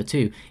bar number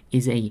 2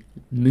 is a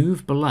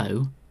move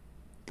below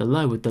the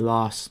low of the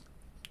last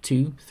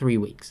 2-3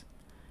 weeks.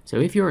 So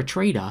if you're a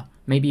trader,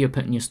 maybe you're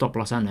putting your stop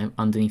loss, I don't know,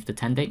 underneath the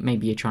 10-day.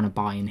 Maybe you're trying to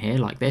buy in here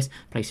like this.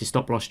 Place your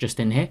stop loss just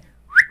in here.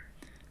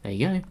 There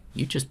you go.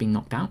 You've just been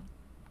knocked out.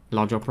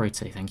 Large operators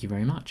say thank you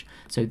very much.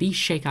 So these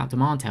shakeout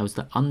demand tails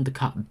that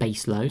undercut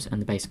base lows,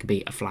 and the base could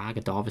be a flag,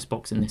 a Davis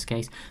box in this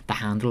case, the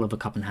handle of a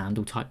cup and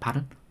handle type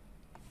pattern.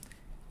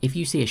 If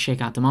you see a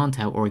shakeout demand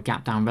tail or a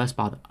gap down reverse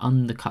bar that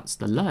undercuts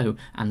the low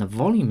and the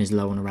volume is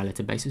low on a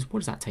relative basis, what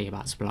does that tell you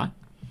about supply?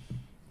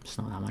 It's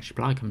not that much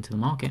supply coming to the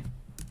market.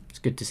 It's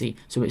good to see.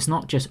 So it's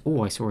not just,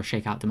 oh, I saw a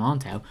shakeout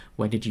demand tail.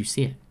 Where did you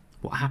see it?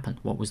 What happened?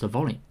 What was the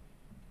volume?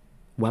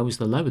 Where was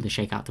the low of the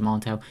shakeout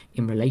demand tail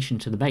in relation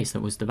to the base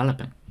that was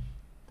developing?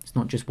 It's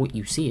not just what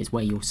you see, it's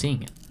where you're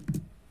seeing it.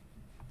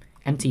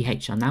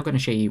 MTH, I'm now going to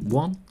show you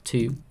 1,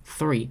 2,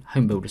 3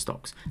 home builder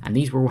stocks, and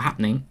these were all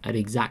happening at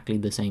exactly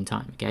the same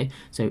time, okay?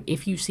 So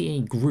if you see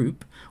a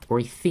group or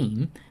a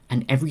theme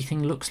and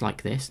everything looks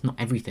like this, not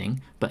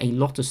everything, but a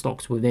lot of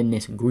stocks within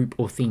this group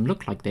or theme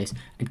look like this,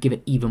 I'd give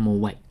it even more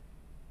weight.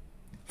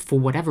 For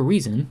whatever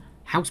reason,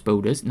 house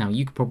builders, now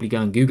you could probably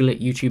go and Google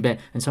it, YouTube it,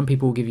 and some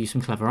people will give you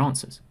some clever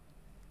answers.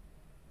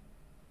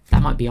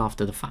 That might be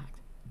after the fact.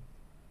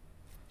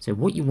 So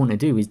what you want to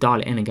do is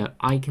dial it in and go,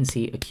 I can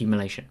see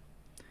accumulation.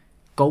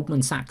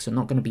 Goldman Sachs are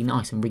not going to be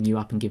nice and ring you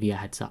up and give you a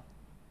heads up.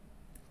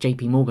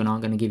 JP Morgan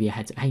aren't going to give you a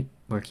heads up. Hey,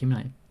 we're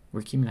accumulating.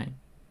 We're accumulating.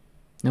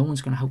 No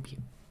one's going to help you.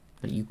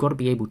 But you've got to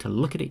be able to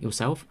look at it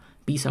yourself,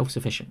 be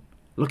self-sufficient.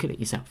 Look at it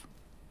yourself.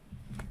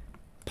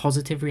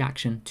 Positive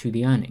reaction to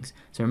the earnings.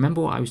 So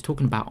remember what I was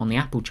talking about on the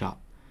Apple chart.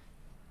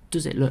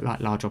 Does it look like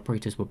large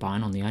operators were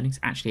buying on the earnings?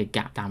 Actually a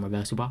gap down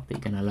reversal bar that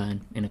you're going to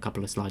learn in a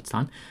couple of slides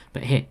time.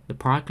 But here, the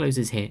prior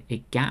closes here.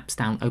 It gaps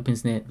down,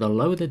 opens near the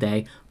low of the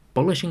day.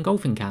 Bullish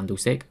engulfing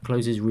candlestick,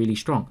 closes really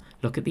strong.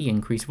 Look at the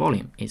increased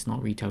volume. It's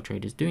not retail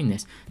traders doing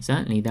this.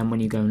 Certainly then when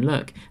you go and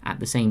look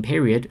at the same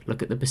period,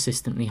 look at the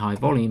persistently high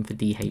volume for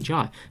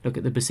DHI. Look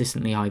at the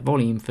persistently high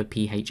volume for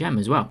PHM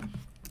as well.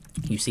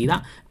 You see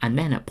that? And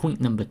then at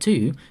point number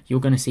 2, you're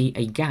going to see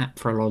a gap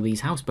for a lot of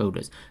these house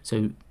builders.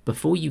 So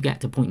before you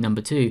get to point number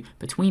 2,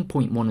 between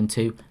point 1 and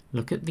 2,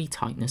 look at the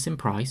tightness in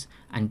price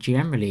and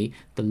generally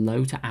the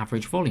low to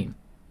average volume,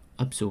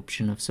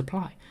 absorption of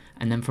supply.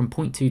 And then from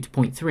point 2 to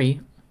point 3,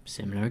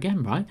 similar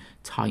again, right?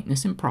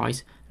 Tightness in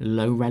price,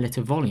 low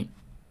relative volume.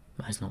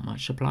 There's not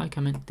much supply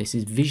coming. This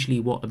is visually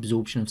what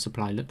absorption of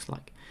supply looks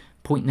like.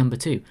 Point number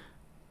 2,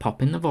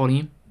 pop in the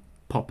volume,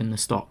 pop in the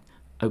stock.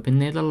 Open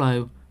near the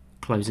low,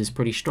 closes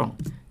pretty strong.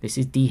 This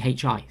is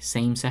DHI,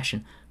 same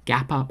session.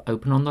 Gap up,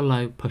 open on the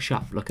low, push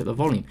up. Look at the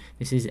volume.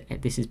 This is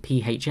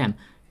PHM.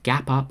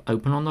 Gap up,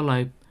 open on the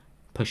low,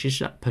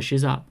 pushes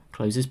up,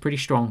 closes pretty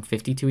strong,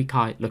 52-week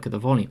high. Look at the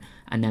volume.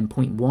 And then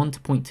point 1 to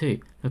point 2,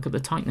 look at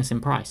the tightness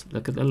in price.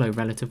 Look at the low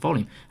relative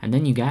volume. And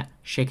then you get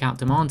shakeout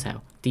demand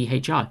tail,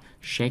 DHI,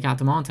 shakeout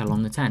demand tail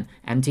on the 10,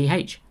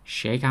 MTH,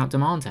 shakeout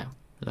demand tail.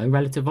 Low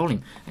relative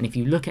volume. And if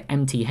you look at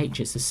MTH,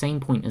 it's the same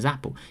point as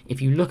Apple.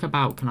 If you look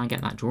about, can I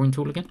get that drawing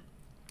tool again?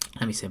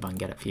 Let me see if I can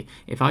get it for you.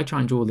 If I try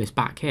and draw this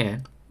back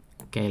here,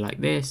 okay,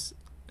 like this,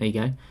 there you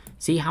go.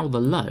 See how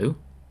the low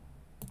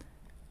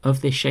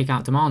of this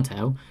shakeout demand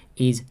tail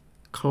is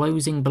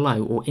closing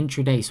below, or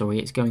intraday, sorry,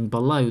 it's going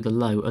below the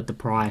low of the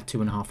prior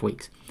 2.5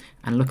 weeks.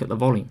 And look at the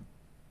volume.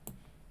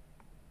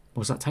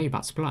 What does that tell you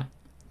about supply?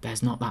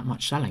 There's not that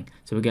much selling.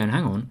 So we're going,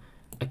 hang on,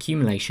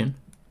 accumulation,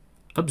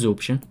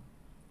 absorption,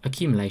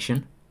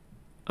 accumulation,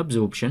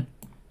 absorption,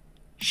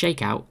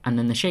 shakeout, and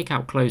then the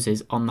shakeout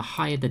closes on the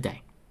high of the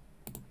day.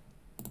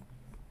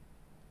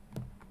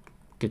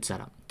 Good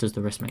setup. Does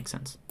the risk make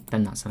sense?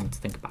 Then that's something to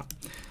think about.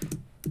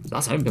 So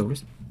that's home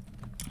builders.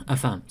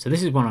 Affirm. So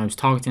this is one I was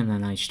targeting and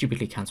then I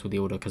stupidly cancelled the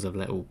order because of a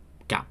little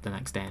gap the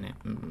next day in it.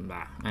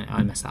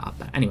 I messed that up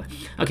there. Anyway,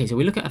 okay, so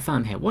we look at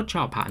Affirm here. What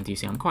chart pattern do you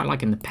see? I'm quite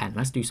liking the pen.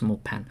 Let's do some more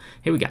pen.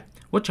 Here we go.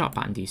 What chart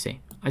pattern do you see?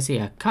 I see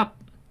a cup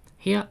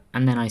here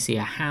and then I see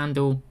a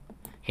handle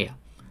here.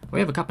 We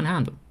have a cup and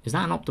handle. Is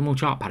that an optimal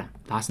chart pattern?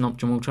 That's an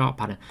optimal chart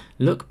pattern.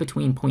 Look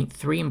between point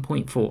 3 and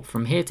point 4.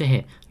 From here to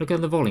here. Look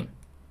at the volume.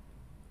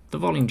 The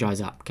volume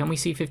dries up. Can we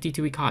see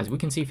 52-week highs? We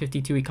can see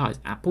 52-week highs.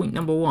 At point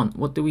number 1,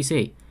 what do we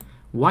see?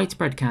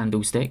 Widespread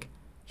candlestick,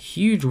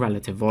 huge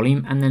relative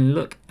volume, and then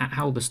look at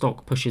how the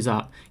stock pushes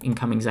up in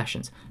coming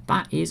sessions.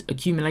 That is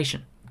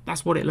accumulation.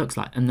 That's what it looks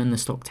like. And then the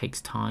stock takes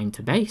time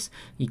to base.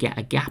 You get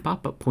a gap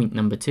up at point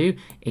number 2.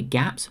 It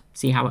gaps.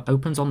 See how it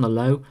opens on the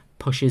low,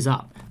 pushes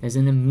up. There's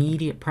an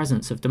immediate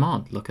presence of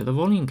demand. Look at the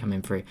volume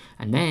coming through.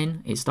 And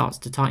then it starts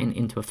to tighten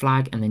into a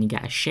flag, and then you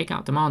get a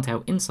shakeout demand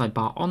tail inside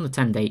bar on the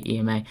 10-day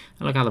EMA. And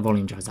look how the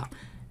volume dries up.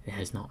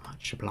 There's not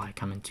much supply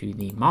coming to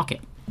the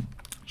market.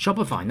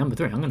 Shopify, number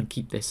 3. I'm going to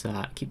keep this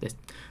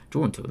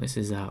drawing tool. This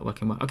is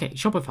working well. Okay,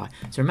 Shopify.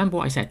 So remember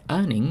what I said.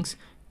 Earnings,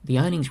 the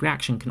earnings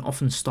reaction can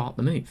often start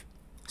the move.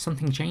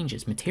 Something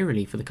changes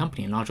materially for the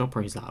company, and large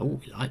operators are like,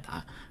 oh, we like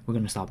that. We're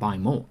going to start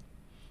buying more,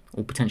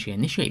 or potentially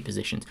initiate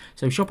positions.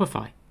 So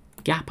Shopify,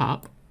 gap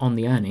up on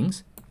the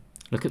earnings.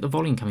 Look at the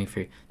volume coming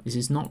through. This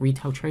is not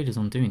retail traders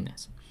on doing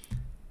this.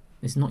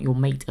 This is not your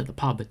mate at the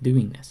pub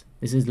doing this.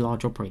 This is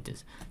large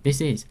operators.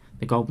 This is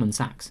the Goldman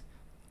Sachs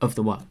of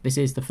the world. This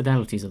is the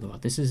Fidelities of the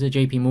world. This is the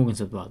JP Morgans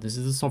of the world. This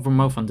is the sovereign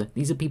wealth fund.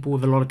 These are people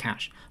with a lot of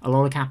cash, a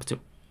lot of capital.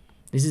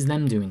 This is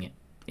them doing it.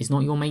 It's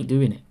not your mate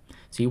doing it.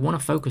 So you want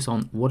to focus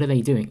on what are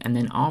they doing. And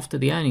then after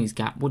the earnings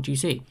gap, what do you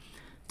see?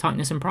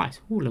 Tightness in price.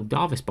 Ooh, a little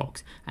Davis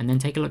box. And then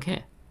take a look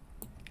here.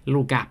 A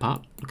little gap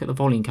up. Look at the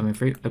volume coming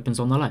through.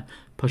 Opens on the low.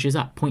 Pushes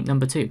up. Point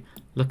number 2.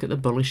 Look at the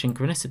bullish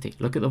synchronicity.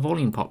 Look at the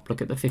volume pop.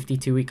 Look at the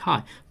 52-week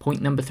high.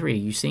 Point number 3. Are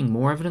you seeing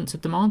more evidence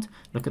of demand?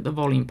 Look at the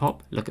volume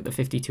pop. Look at the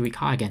 52-week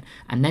high again.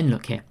 And then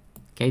look here.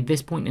 Okay,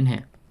 this point in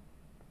here.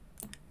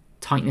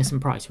 Tightness in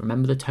price.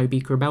 Remember the Toby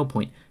Crabell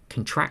point.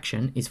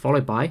 Contraction is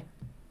followed by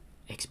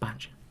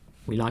expansion.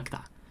 We like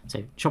that.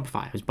 So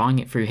Shopify, I was buying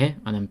it through here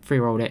and then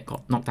free-rolled it,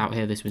 got knocked out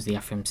here. This was the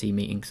FMC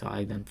meeting, so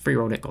I then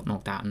free-rolled it, got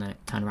knocked out, and then it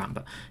turned around.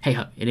 But hey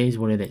ho, it is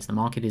what it is. The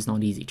market is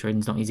not easy.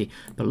 Trading's not easy.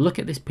 But look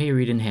at this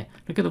period in here.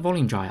 Look at the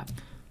volume dry up.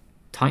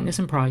 Tightness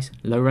in price,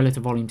 low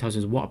relative volume tells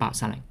us what about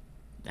selling?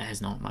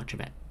 There's not much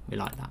of it. We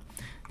like that.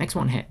 Next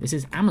one here. This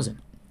is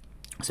Amazon.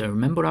 So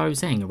remember what I was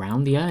saying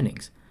around the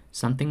earnings.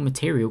 Something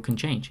material can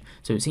change.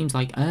 So it seems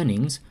like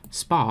earnings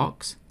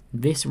sparks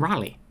this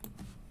rally.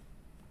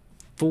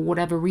 For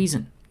whatever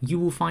reason. You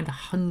will find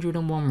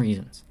 101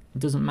 reasons.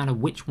 It doesn't matter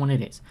which one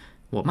it is.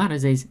 What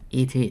matters is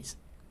it is.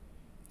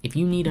 If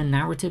you need a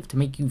narrative to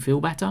make you feel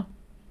better,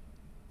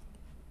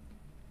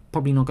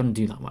 probably not going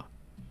to do that well.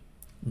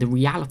 The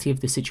reality of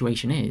the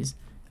situation is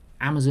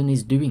Amazon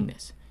is doing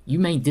this. You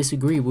may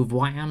disagree with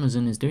why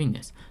Amazon is doing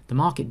this. The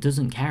market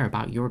doesn't care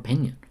about your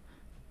opinion.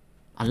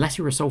 Unless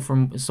you're a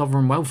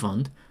sovereign wealth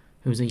fund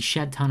who has a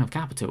shed ton of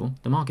capital,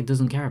 the market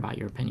doesn't care about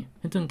your opinion.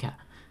 It doesn't care.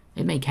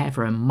 It may care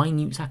for a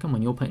minute second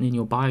when you're putting in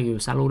your buy or your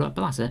sell order,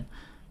 but that's it.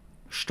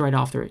 Straight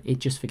after it, it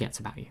just forgets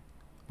about you,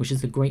 which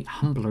is the great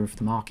humbler of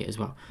the market as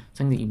well.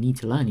 Something that you need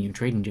to learn in your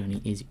trading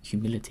journey is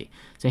humility.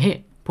 So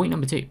here, point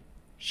number 2,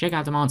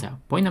 shakeout demand tail.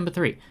 Point number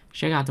 3,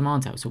 shakeout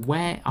demand tail. So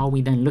where are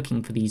we then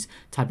looking for these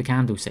type of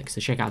candlesticks,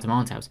 the shakeout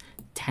demand tails?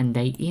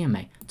 10-day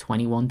EMA,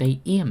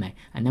 21-day EMA,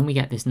 and then we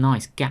get this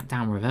nice gap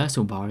down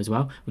reversal bar as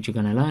well, which you're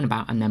going to learn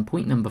about. And then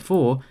point number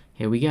 4,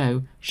 here we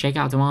go,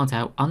 shakeout demand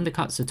tail,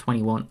 undercuts the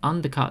 21,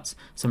 undercuts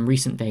some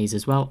recent days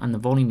as well, and the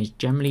volume is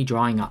generally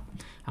drying up.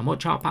 And what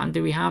chart pattern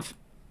do we have?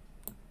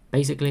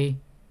 Basically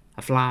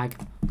a flag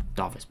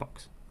Davis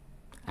box.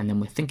 And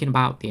then we're thinking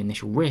about the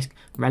initial risk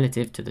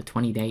relative to the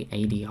 20-day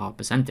ADR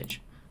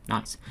percentage.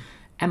 Nice.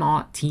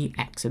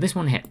 MRTX, so this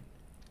one hit.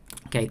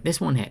 Okay, this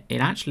one hit.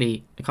 It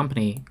actually, the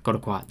company got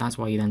acquired. That's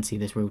why you then see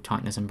this real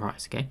tightness in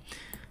price, okay?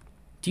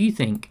 Do you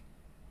think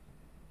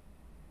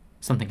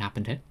something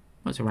happened here?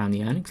 Well, it's around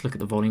the earnings. Look at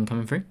the volume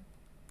coming through.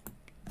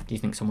 Do you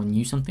think someone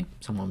knew something?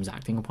 Someone was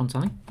acting upon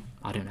something?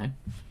 I don't know.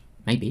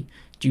 Maybe.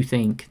 Do you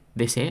think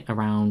this hit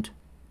around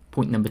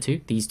point number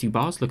 2, these 2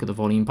 bars? Look at the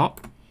volume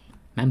pop.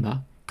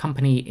 Remember,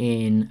 company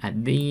in,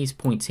 at these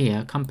points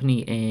here,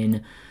 company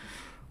in,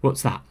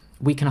 what's that?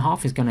 Week and a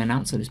half is going to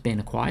announce that it's being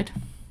acquired.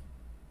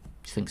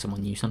 Do you think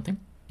someone knew something?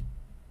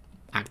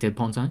 Acted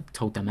upon something?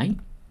 Told their mate?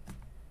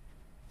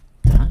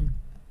 Don't know.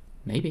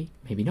 Maybe,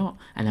 maybe not.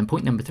 And then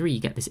point number 3, you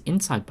get this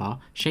inside bar,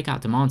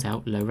 shakeout demand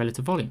tail, low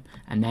relative volume.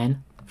 And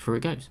then through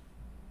it goes.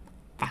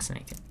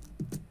 Fascinating.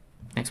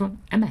 Next one,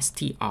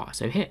 MSTR.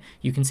 So here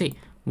you can see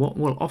what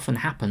will often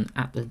happen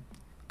at the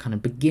kind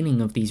of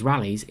beginning of these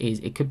rallies is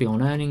it could be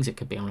on earnings, it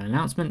could be on an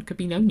announcement, it could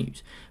be no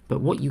news.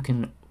 But what you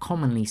can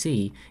commonly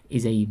see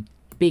is a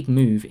big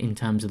move in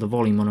terms of the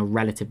volume on a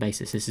relative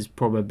basis. This is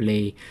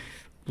probably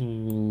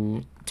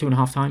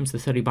 2.5 times the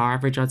 30 bar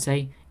average, I'd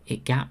say.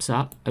 It gaps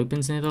up,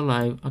 opens near the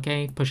low,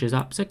 okay, pushes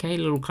up. It's okay, a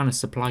little kind of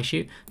supply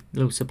shoot,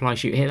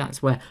 here.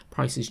 That's where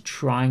price is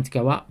trying to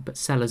go up, but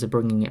sellers are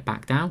bringing it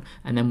back down.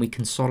 And then we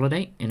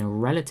consolidate in a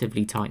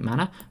relatively tight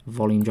manner.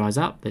 Volume dries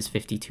up, there's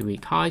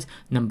 52-week highs.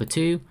 Number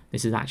 2,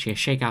 this is actually a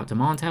shakeout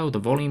demand tail, the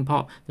volume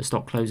pop, the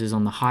stock closes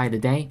on the high of the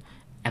day.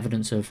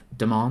 Evidence of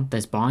demand,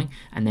 there's buying.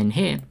 And then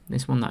here,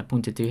 this one that I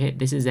pointed to here,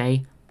 this is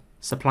a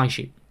supply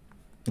shoot.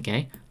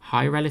 Okay,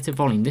 high relative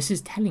volume. This is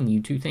telling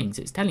you 2 things.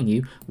 It's telling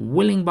you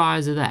willing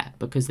buyers are there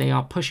because they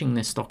are pushing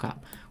this stock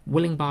up.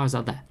 Willing buyers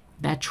are there.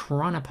 They're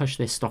trying to push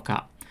this stock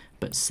up,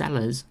 but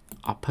sellers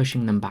are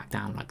pushing them back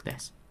down like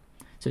this.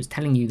 So it's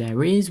telling you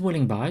there is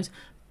willing buyers,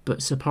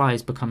 but supply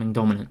is becoming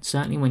dominant.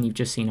 Certainly when you've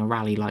just seen a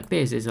rally like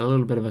this, it's a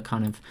little bit of a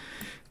kind of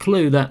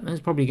clue that there's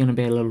probably going to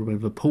be a little bit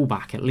of a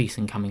pullback at least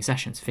in coming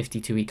sessions.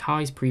 52-week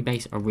highs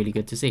pre-base are really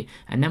good to see.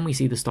 And then we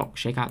see the stock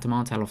shakeout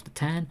demand tail off the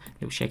 10,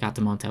 little shakeout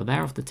demand tail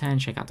there off the 10,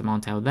 shakeout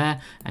demand tail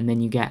there, and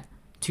then you get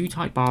 2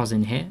 tight bars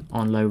in here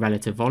on low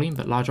relative volume,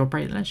 but large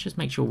operator. Let's just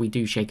make sure we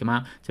do shake them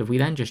out. So if we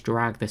then just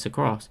drag this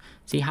across,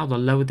 see how the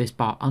low of this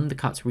bar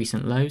undercuts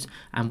recent lows,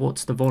 and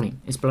what's the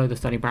volume? It's below the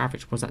 30 bar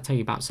average. What does that tell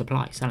you about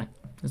supply, selling?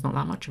 There's not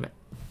that much of it.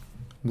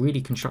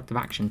 Really constructive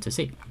action to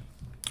see.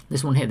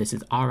 This one here, this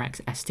is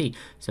RXST.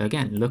 So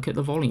again, look at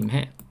the volume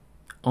here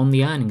on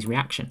the earnings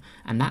reaction,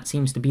 and that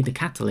seems to be the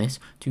catalyst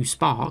to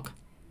spark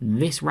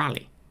this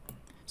rally.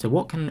 So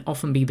what can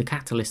often be the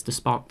catalyst to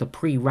spark the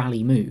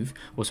pre-rally move,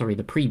 or sorry,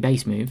 the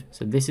pre-base move?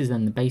 So this is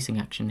then the basing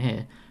action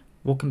here.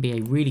 What can be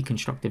a really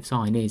constructive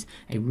sign is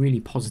a really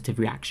positive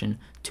reaction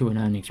to an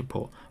earnings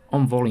report,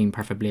 on volume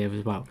preferably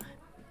as well.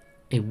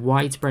 A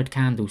widespread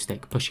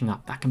candlestick pushing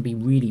up, that can be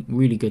really,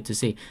 really good to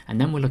see.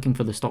 And then we're looking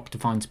for the stock to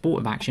find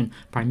supportive action,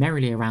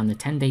 primarily around the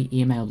 10-day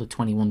EMA or the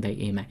 21-day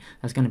EMA.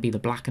 That's going to be the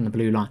black and the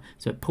blue line.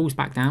 So it pulls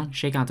back down,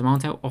 shakeout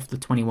demand tail off the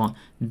 21.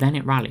 Then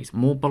it rallies,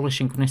 more bullish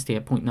synchronicity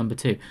at point number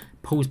 2.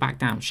 Pulls back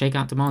down,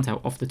 shakeout demand tail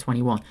off the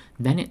 21.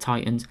 Then it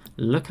tightens.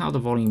 Look how the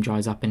volume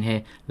dries up in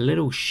here.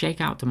 Little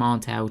shakeout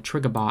demand tail,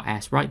 trigger bar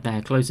S right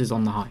there, closes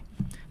on the high.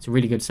 It's a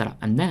really good setup.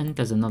 And then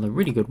there's another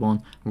really good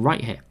one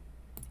right here.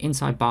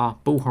 Inside bar,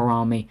 bull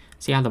harami.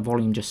 See how the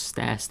volume just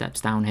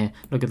steps down here.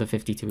 Look at the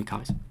 52-week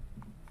highs.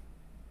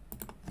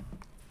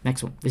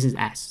 Next one, this is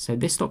S. So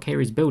this stock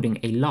here is building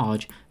a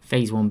large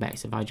phase 1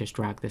 base. If I just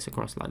drag this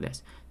across like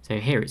this. So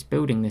here it's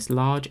building this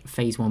large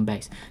phase 1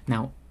 base.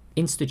 Now,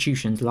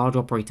 institutions, large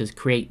operators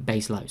create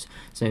base lows.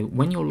 So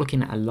when you're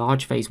looking at a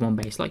large phase 1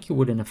 base, like you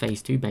would in a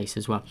phase 2 base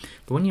as well,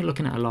 but when you're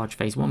looking at a large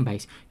phase 1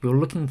 base, you're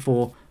looking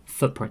for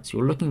footprints.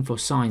 You're looking for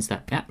signs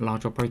that, yeah,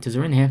 large operators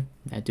are in here.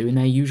 They're doing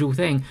their usual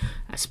thing,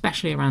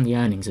 especially around the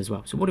earnings as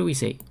well. So what do we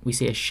see? We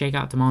see a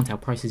shakeout demand tail,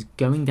 prices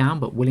going down,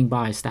 but willing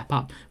buyers step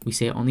up. We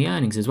see it on the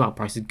earnings as well.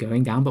 Prices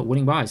going down, but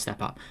willing buyers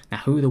step up. Now,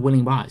 who are the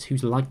willing buyers?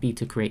 Who's likely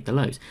to create the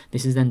lows?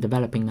 This is then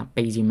developing that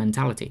Bayesian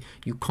mentality.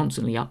 You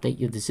constantly update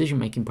your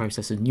decision-making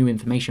process as new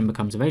information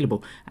becomes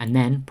available. And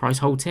then price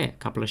holds here.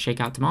 A couple of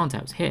shakeout demand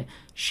tails here.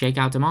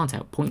 Shakeout demand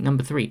tail. Point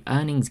number 3,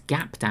 earnings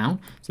gap down.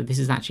 So this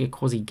is actually a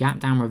quasi gap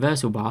down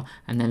reversal bar.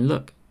 And then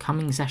look,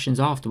 coming sessions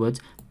afterwards,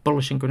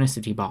 bullish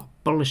synchronicity bar,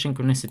 bullish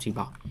synchronicity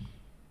bar.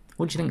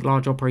 What do you think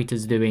large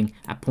operators are doing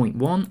at point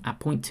 1, at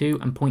point 2,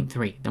 and point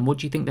 3? Then what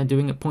do you think they're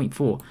doing at point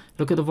 4?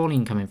 Look at the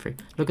volume coming through.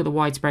 Look at the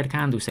widespread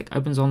candlestick,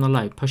 opens on the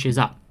low, pushes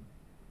up.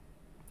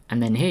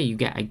 And then here you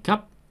get a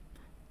cup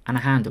and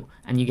a handle,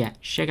 and you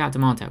get shakeout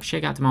demand tail,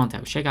 shakeout demand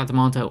tail, shakeout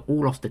demand tail,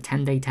 all off the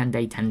 10-day,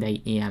 10-day,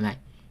 10-day EMA.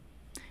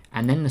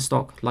 And then the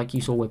stock, like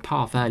you saw with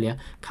PARF earlier,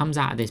 comes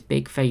out of this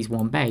big phase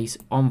 1 base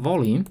on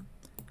volume,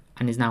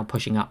 and is now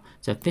pushing up.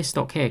 So if this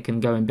stock here can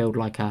go and build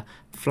like a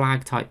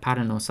flag type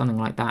pattern or something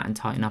like that and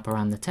tighten up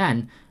around the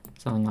 10,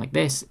 something like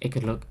this, it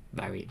could look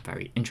very,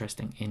 very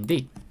interesting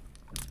indeed.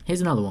 Here's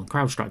another one,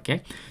 CrowdStrike,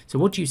 okay? So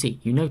what do you see?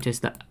 You notice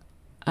that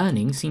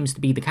earnings seems to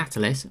be the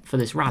catalyst for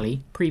this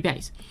rally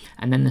pre-base.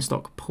 And then the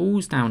stock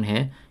pulls down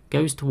here,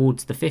 goes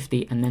towards the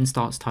 50 and then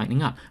starts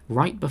tightening up.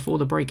 Right before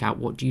the breakout,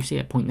 what do you see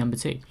at point number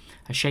 2?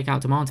 A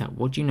shakeout demand tail.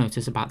 What do you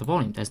notice about the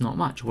volume? There's not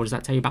much. What does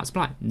that tell you about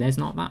supply? There's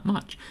not that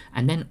much.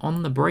 And then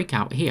on the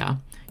breakout here,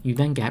 you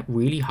then get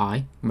really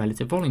high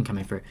relative volume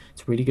coming through.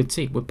 It's really good to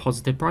see with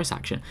positive price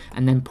action.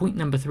 And then point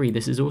number 3,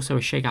 this is also a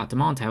shakeout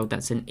demand tail.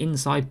 That's an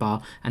inside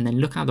bar. And then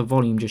look how the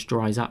volume just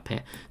dries up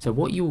here. So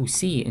what you will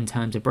see in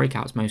terms of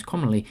breakouts most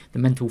commonly, the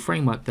mental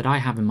framework that I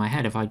have in my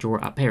head, if I draw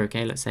it up here,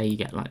 okay, let's say you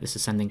get like this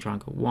ascending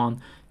triangle,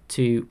 1,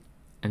 2,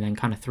 and then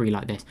kind of 3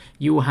 like this.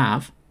 You will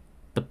have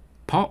the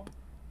pop,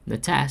 the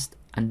test,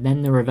 and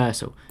then the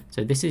reversal.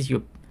 So this is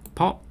your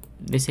pop,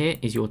 this here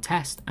is your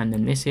test, and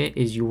then this here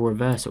is your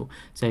reversal.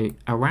 So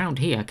around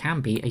here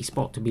can be a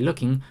spot to be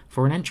looking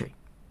for an entry.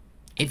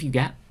 If you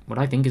get what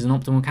I think is an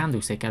optimal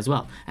candlestick as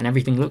well, and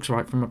everything looks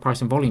right from a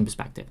price and volume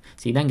perspective.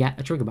 So you then get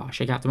a trigger bar,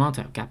 shakeout demand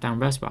tail, gap down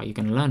reverse bar, you're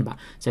going to learn about.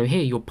 So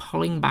here you're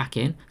pulling back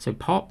in, so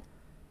pop,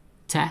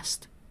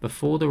 test,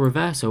 before the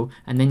reversal,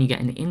 and then you get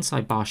an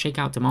inside bar,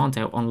 shakeout demand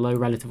tail on low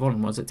relative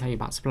volume. What does it tell you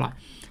about supply?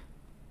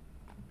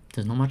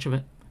 There's not much of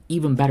it.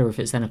 Even better if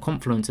it's then a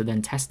confluence of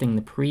then testing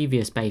the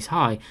previous base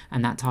high,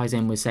 and that ties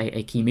in with, say,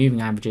 a key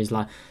moving averages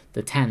like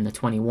the 10, the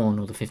 21,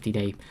 or the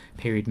 50-day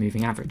period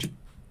moving average.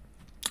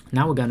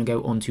 Now we're going to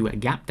go on to a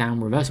gap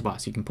down reversal bar.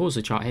 So you can pause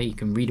the chart here, you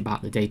can read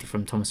about the data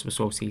from Thomas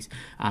Versorsi's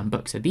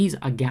book. So these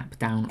are gap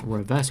down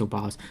reversal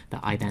bars that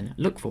I then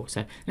look for.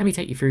 So let me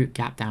take you through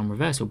gap down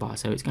reversal bar.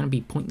 So it's going to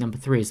be point number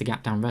 3 is the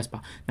gap down reversal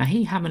bar. Now here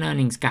you have an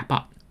earnings gap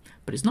up,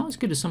 but it's not as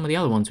good as some of the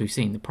other ones we've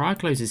seen. The prior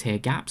closes here,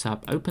 gaps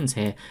up, opens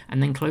here,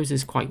 and then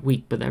closes quite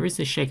weak. But there is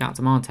this shakeout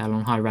demand tail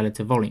on high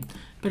relative volume.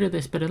 Bit of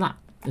this, bit of that.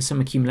 There's some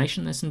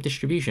accumulation, there's some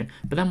distribution.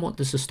 But then what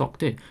does the stock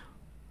do?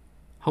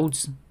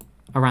 Holds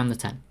around the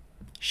 10.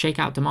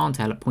 Shakeout demand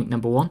tail at point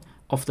number 1,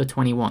 off the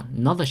 21.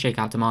 Another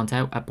shakeout demand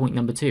tail at point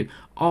number 2,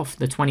 off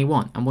the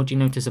 21. And what do you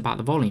notice about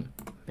the volume?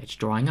 It's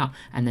drying up.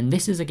 And then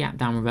this is a gap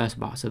down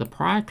reversal bar. So the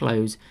prior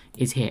close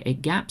is here.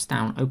 It gaps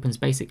down, opens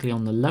basically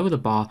on the low of the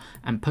bar,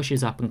 and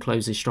pushes up and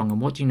closes strong. And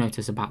what do you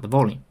notice about the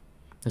volume?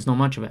 There's not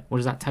much of it. What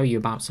does that tell you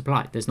about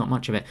supply? There's not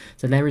much of it.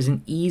 So there is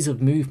an ease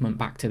of movement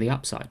back to the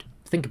upside.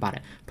 Think about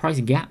it. Price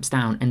gaps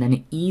down and then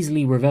it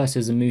easily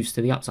reverses and moves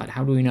to the upside.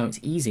 How do we know it's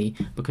easy?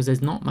 Because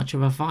there's not much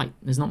of a fight.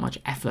 There's not much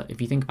effort. If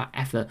you think about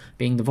effort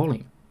being the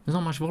volume, there's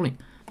not much volume.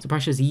 So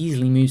price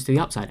easily moves to the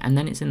upside. And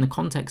then it's in the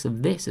context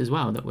of this as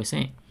well that we're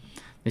seeing.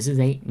 This is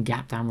a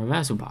gap down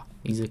reversal bar.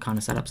 These are the kind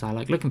of setups I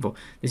like looking for.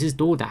 This is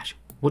DoorDash.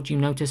 What do you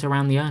notice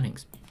around the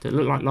earnings? Does it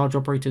look like large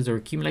operators are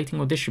accumulating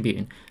or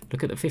distributing?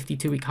 Look at the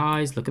 52-week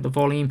highs, look at the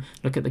volume,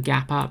 look at the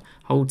gap up,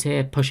 holds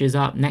here, pushes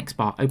up, next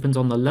bar, opens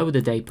on the low of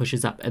the day,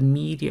 pushes up,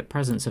 immediate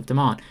presence of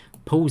demand.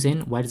 Pulls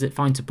in, where does it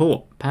find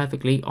support?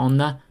 Perfectly on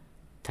the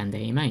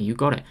 10-day EMA, you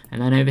got it.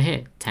 And then over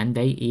here,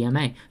 10-day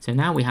EMA. So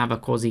now we have a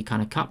quasi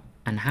kind of cup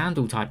and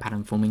handle type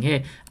pattern forming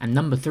here, and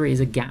number 3 is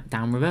a gap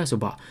down reversal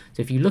bar.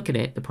 So if you look at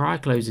it, the prior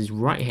close is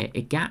right here.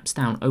 It gaps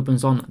down,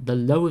 opens on the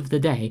low of the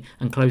day,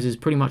 and closes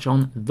pretty much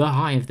on the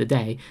high of the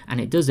day, and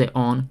it does it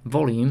on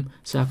volume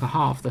circa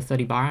half the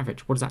 30-bar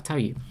average. What does that tell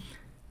you?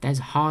 There's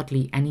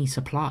hardly any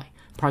supply.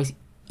 Price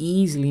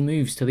easily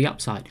moves to the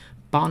upside.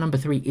 Bar number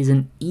 3 is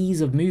an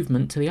ease of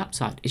movement to the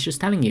upside. It's just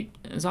telling you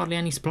there's hardly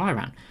any supply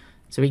around.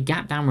 So a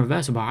gap down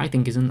reversal bar, I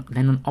think, is then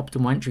an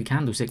optimal entry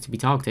candlestick to be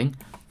targeting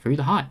through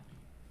the high.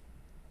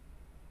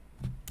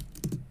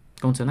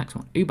 Go on to the next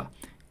one, Uber.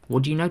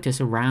 What do you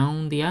notice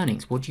around the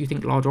earnings? What do you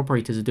think large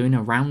operators are doing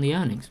around the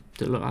earnings?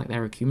 Does it look like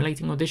they're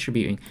accumulating or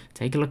distributing?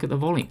 Take a look at the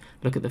volume.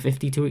 Look at the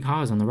 52-week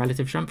highs on the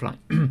relative strength line.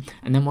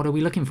 And then what are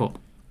we looking for?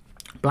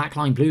 Black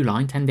line, blue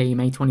line, 10-day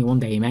EMA,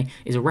 21-day EMA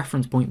is a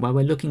reference point where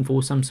we're looking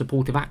for some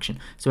supportive action.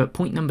 So at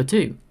point number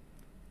 2,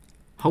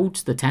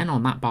 holds the 10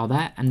 on that bar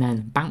there, and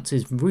then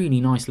bounces really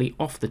nicely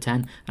off the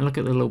 10, and look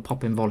at the little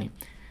pop in volume.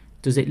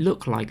 Does it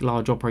look like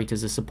large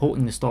operators are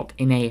supporting the stock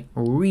in a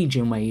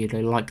region where you'd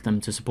like them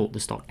to support the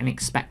stock and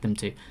expect them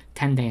to?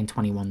 10-day and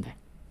 21-day.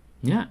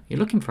 Yeah, you're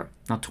looking for it.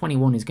 Now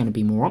 21 is going to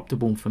be more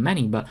optimal for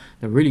many, but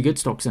the really good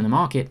stocks in the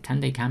market,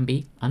 10-day can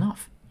be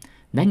enough.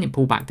 Then you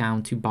pull back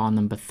down to bar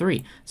number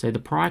 3. So the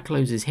prior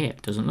close is here.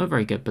 Doesn't look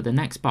very good, but the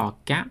next bar,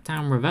 gap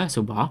down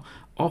reversal bar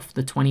off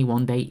the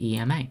 21-day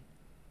EMA.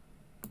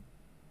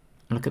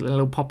 Look at the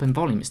little pop in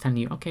volume. It's telling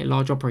you, okay,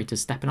 large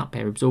operators stepping up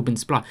here, absorbing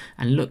supply.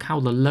 And look how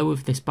the low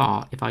of this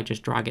bar, if I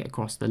just drag it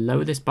across, the low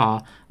of this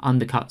bar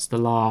undercuts the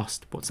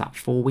last, what's that,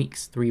 4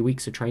 weeks, 3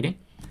 weeks of trading.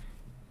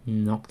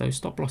 Knock those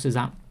stop losses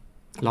out.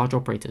 Large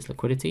operators,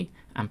 liquidity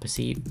and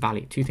perceived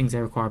value. 2 things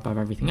they require above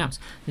everything else.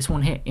 This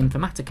one here,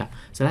 Informatica.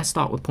 So let's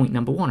start with point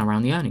number 1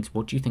 around the earnings.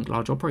 What do you think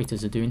large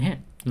operators are doing here?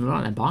 Look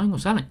like they're buying or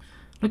selling.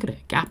 Look at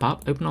it, gap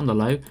up, open on the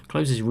low,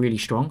 closes really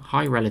strong,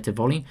 high relative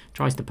volume,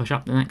 tries to push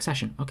up the next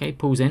session. Okay,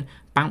 pulls in,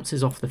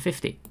 bounces off the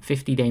 50.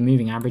 50-day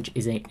moving average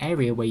is an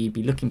area where you'd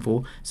be looking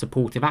for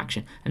supportive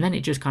action. And then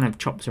it just kind of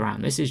chops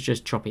around. This is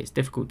just choppy, it's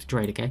difficult to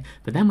trade, okay?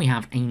 But then we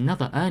have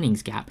another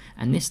earnings gap,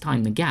 and this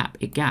time the gap,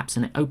 it gaps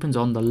and it opens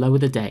on the low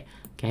of the day,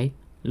 okay?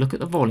 Look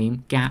at the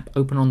volume, gap,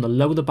 open on the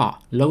low of the bar,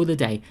 low of the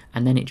day,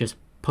 and then it just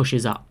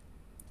pushes up.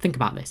 Think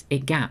about this,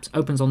 it gaps,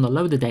 opens on the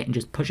low of the day and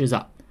just pushes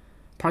up.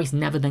 Price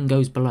never then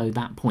goes below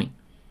that point.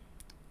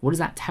 What does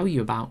that tell you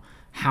about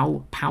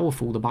how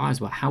powerful the buyers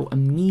were, how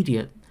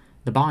immediate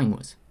the buying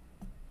was?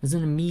 There's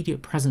an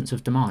immediate presence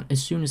of demand.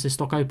 As soon as the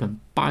stock opened,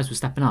 buyers were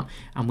stepping up,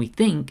 and we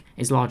think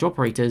it's large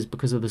operators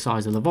because of the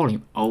size of the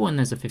volume. Oh, and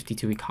there's a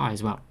 52-week high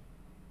as well.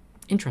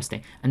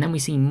 Interesting. And then we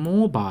see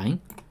more buying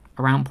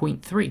around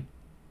point 3.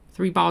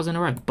 3 bars in a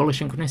row,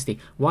 bullish synchronicity,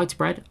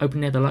 widespread,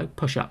 open near the low,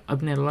 push up,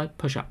 open near the low,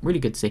 push up, really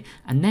good to see.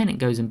 And then it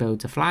goes and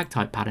builds a flag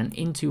type pattern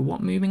into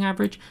what moving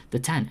average? The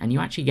 10. And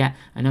you actually get,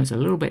 I know it's a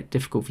little bit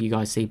difficult for you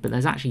guys to see, but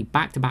there's actually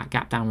back-to-back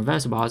gap down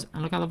reversal bars,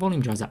 and look how the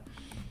volume dries up.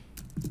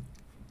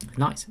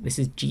 Nice. This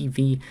is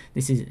GEVO,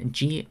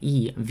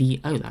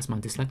 that's my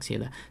dyslexia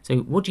there. So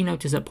what do you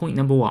notice at point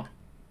number 1?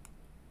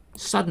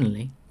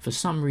 Suddenly, for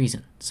some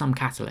reason, some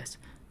catalyst,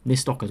 this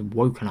stock has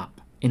woken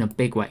up in a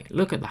big way.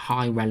 Look at the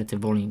high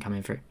relative volume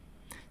coming through.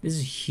 This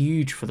is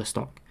huge for the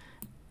stock.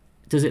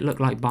 Does it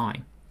look like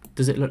buying?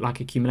 Does it look like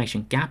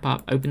accumulation? Gap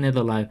up, open near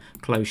the low,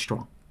 close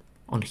strong.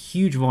 On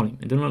huge volume.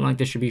 It doesn't look like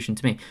distribution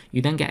to me.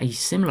 You then get a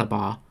similar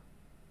bar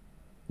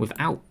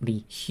without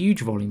the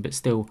huge volume, but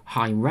still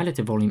high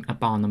relative volume at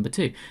bar number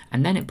 2.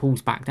 And then it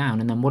pulls back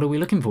down. And then what are we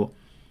looking for?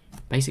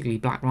 Basically,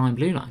 black line,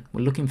 blue line.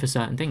 We're looking for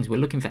certain things. We're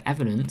looking for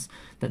evidence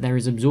that there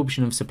is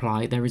absorption of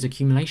supply, there is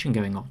accumulation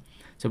going on.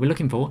 So we're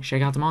looking for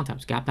shakeout demand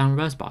taps, gap down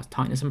reverse bars,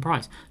 tightness and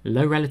price,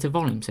 low relative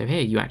volume. So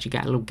here you actually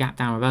get a little gap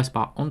down reverse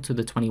bar onto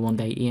the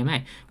 21-day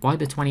EMA. Why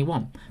the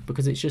 21?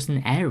 Because it's just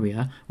an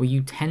area where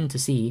you tend to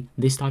see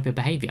this type of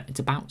behavior.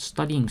 It's about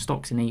studying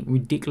stocks in a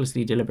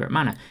ridiculously deliberate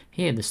manner.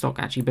 Here the stock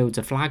actually builds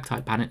a flag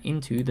type pattern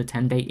into the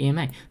 10-day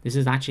EMA. This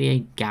is actually a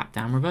gap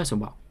down reversal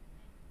bar.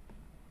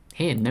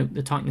 Here, note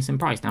the tightness in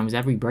price. Now, is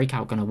every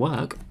breakout going to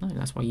work? No,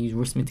 that's why you use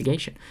risk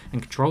mitigation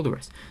and control the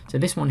risk. So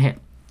this one here,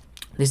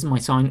 this is my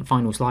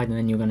final slide, and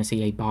then you're going to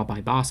see a bar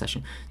by bar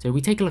session. So we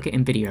take a look at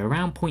NVIDIA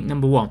around point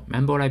number 1.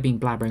 Remember what I've been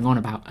blabbering on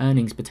about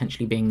earnings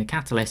potentially being the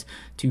catalyst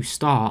to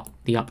start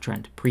the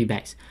uptrend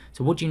pre-base.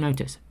 So what do you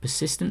notice?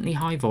 Persistently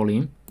high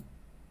volume,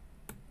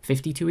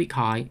 52-week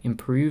high,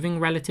 improving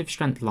relative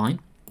strength line,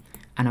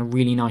 and a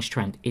really nice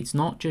trend. It's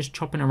not just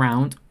chopping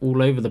around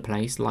all over the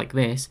place like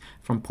this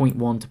from point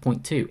 1 to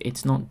point 2.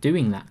 It's not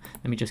doing that.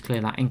 Let me just clear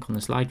that ink on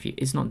the slide for you.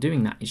 It's not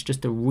doing that. It's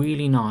just a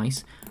really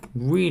nice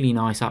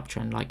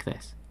uptrend like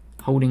this,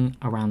 holding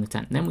around the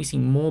 10. Then we see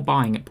more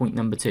buying at point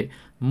number 2,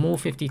 more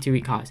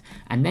 52-week highs.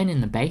 And then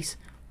in the base,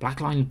 black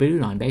line, blue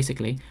line,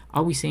 basically,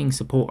 are we seeing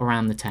support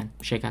around the 10?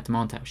 Shakeout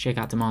demand tail,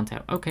 shakeout demand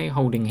tail. Okay,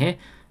 holding here.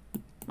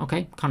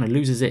 Okay, kind of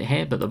loses it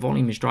here, but the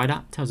volume is dried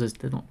up, tells us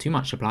there's not too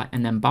much supply.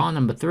 And then bar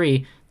number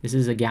 3, this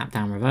is a gap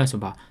down reversal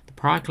bar. The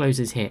prior close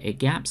is here, it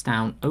gaps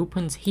down,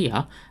 opens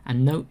here,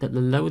 and note that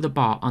the low of the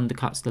bar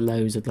undercuts the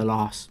lows of the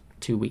last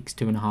 2 weeks,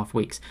 2.5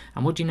 weeks.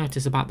 And what do you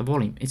notice about the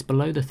volume? It's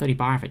below the 30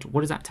 bar average.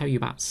 What does that tell you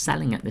about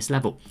selling at this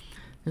level?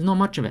 There's not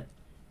much of it.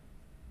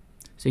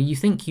 So you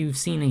think you've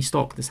seen a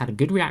stock that's had a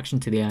good reaction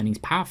to the earnings,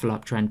 powerful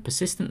uptrend,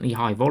 persistently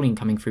high volume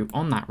coming through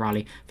on that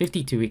rally,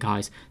 52-week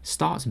highs,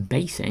 starts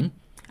basing,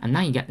 and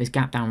now you get this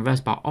gap down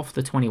reverse bar off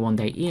the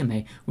 21-day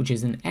EMA, which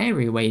is an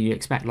area where you'd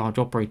expect large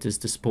operators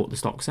to support the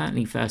stock,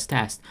 certainly first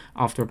test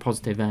after a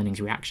positive earnings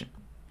reaction.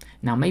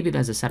 Now maybe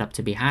there's a setup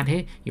to be had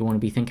here. You want to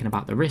be thinking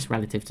about the risk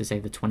relative to say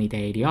the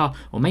 20-day ADR,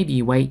 or maybe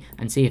you wait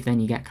and see if then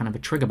you get kind of a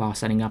trigger bar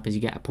setting up as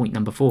you get at point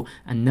number 4,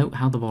 and note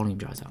how the volume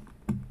dries up.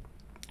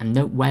 And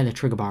note where the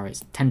trigger bar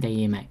is, 10-day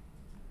EMA.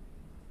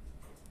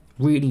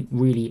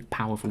 Really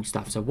powerful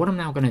stuff. So what I'm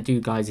now going to do,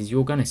 guys, is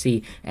you're going to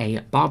see a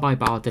bar by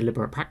bar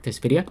deliberate practice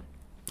video.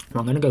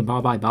 I'm going to go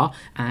bar by bar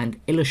and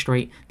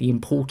illustrate the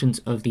importance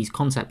of these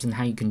concepts and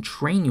how you can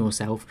train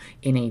yourself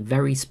in a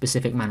very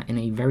specific manner, in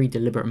a very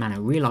deliberate manner.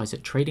 Realize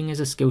that trading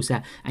is a skill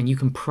set and you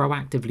can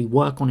proactively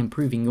work on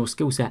improving your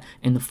skill set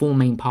in the 4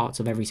 main parts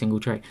of every single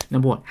trade.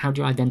 Number 1, how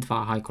do you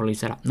identify a high quality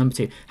setup? Number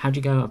 2, how do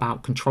you go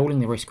about controlling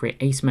the risk, create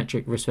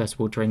asymmetric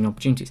reversible trading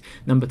opportunities?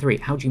 Number 3,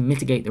 how do you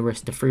mitigate the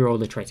risk to free roll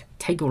the trades,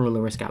 take all of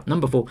the risk out?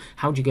 Number 4,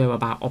 how do you go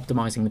about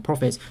optimizing the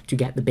profits to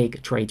get the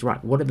big trades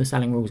right? What are the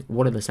selling rules?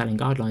 What are the selling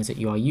guidelines that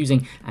you are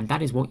using? And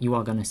that is what you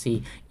are going to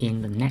see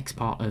in the next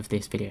part of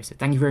this video. So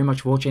thank you very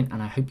much for watching,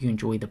 and I hope you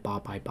enjoy the bar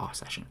by bar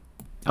session.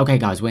 Okay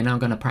guys, we're now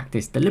going to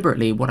practice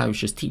deliberately what I was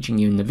just teaching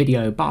you in the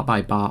video bar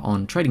by bar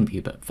on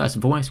TradingView, but first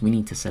and foremost we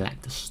need to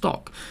select a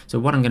stock. So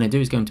what I'm going to do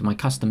is go into my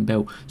custom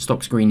built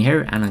stock screen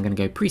here, and I'm going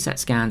to go preset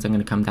scans. I'm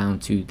going to come down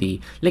to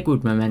the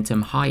liquid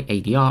momentum high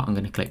ADR. I'm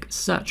going to click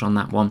search on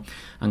that one.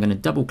 I'm going to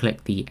double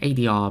click the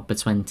ADR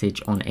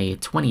percentage on a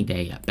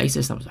 20-day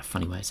basis. That was a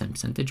funny way of saying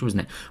percentage,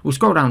 wasn't it? We'll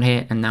scroll down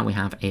here and now we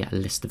have a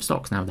list of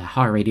stocks. Now they're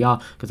higher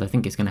ADR because I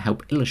think it's going to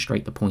help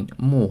illustrate the point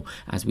more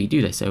as we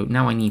do this. So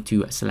now I need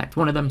to select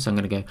one of them. So I'm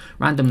going to go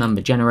random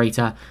number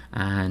generator,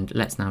 and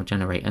let's now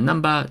generate a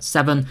number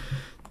 7.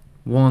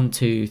 1,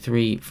 2,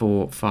 3,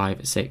 4,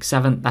 5, 6,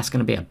 7. That's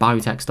going to be a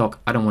biotech stock.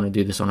 I don't want to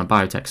do this on a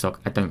biotech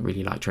stock. I don't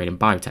really like trading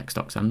biotech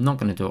stocks. I'm not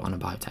going to do it on a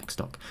biotech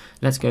stock.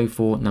 Let's go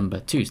for number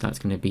 2. So that's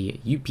going to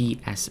be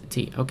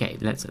UPST. Okay,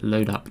 let's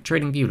load up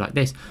TradingView like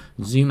this.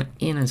 Zoom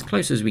in as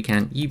close as we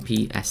can.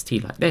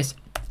 UPST like this.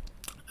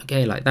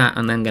 Okay, like that,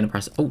 and then going to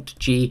press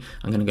Alt-G.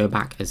 I'm going to go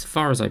back as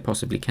far as I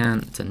possibly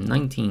can to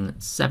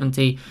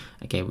 1970.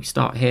 Okay, we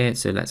start here,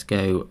 so let's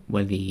go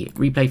with the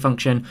replay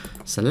function,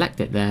 select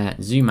it there,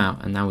 zoom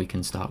out, and now we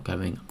can start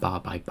going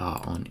bar by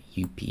bar on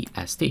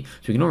UPST.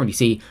 So we can already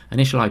see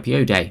initial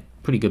IPO day.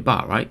 Pretty good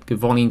bar, right? Good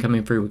volume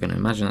coming through. We're going to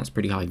imagine that's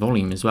pretty high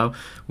volume as well.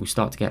 We'll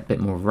start to get a bit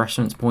more of a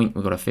reference point.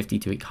 We've got a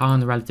 52-week high on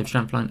the relative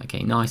strength line.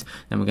 Okay, nice.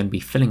 Then we're going to be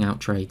filling out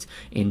trades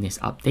in this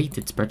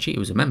updated spreadsheet. It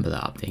was a member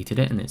that updated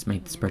it, and it's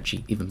made the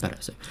spreadsheet even better.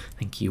 So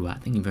thank you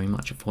very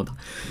much for that.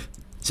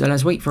 So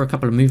let's wait for a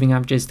couple of moving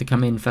averages to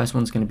come in. First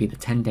one's going to be the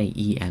 10-day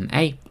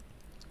EMA.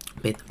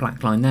 Bit the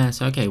black line there.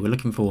 So okay, we're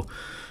looking for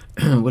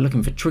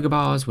trigger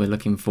bars. We're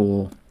looking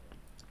for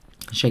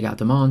shakeout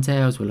demand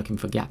tails. We're looking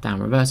for gap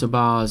down reversal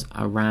bars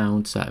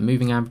around certain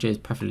moving averages.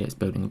 Preferably it's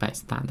building a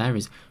base. That there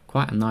is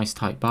quite a nice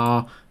tight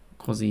bar,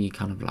 quasi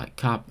kind of like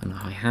cup and a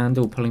high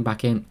handle pulling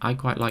back in. I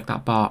quite like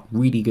that bar.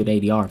 Really good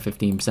ADR at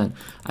 15%.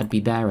 I'd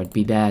be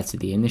there. So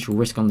the initial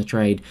risk on the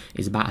trade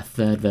is about a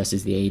third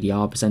versus the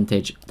ADR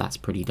percentage. That's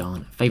pretty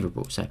darn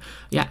favorable. So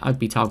yeah, I'd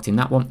be targeting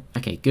that one.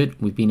 Okay,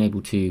 good. We've been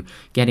able to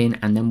get in,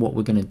 and then what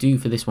we're going to do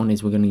for this one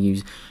is we're going to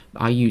use,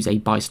 I use a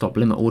buy stop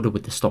limit order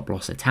with the stop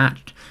loss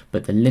attached,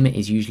 but the limit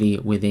is usually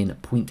within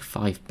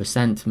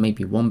 0.5%,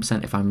 maybe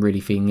 1% if I'm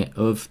really feeling it,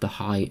 of the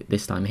high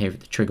this time here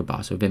at the trigger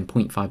bar. So within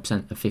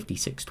 0.5% of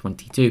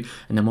 56.22.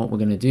 And then what we're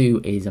going to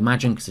do is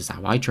imagine, because this is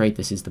how I trade,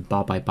 this is the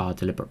bar by bar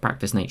deliberate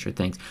practice nature of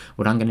things.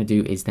 What I'm going to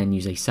do is then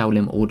use a sell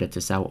limit order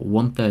to sell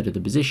 1/3 of the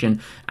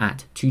position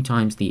at 2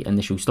 times the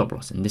initial stop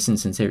loss. In this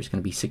instance here, it's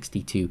going to be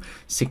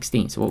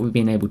 62.16. So what we've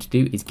been able to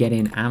do is get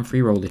in and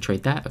free roll the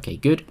trade there. Okay,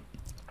 good.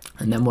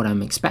 And then what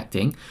I'm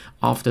expecting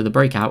after the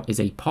breakout is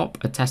a pop,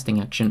 a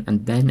testing action,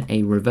 and then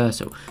a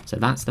reversal. So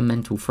that's the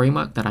mental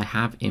framework that I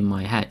have in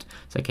my head.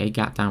 So okay,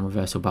 gap down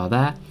reversal bar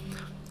there.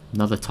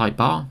 Another tight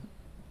bar.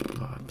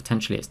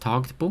 Potentially it's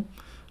targetable.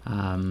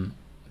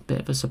 Bit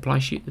of a supply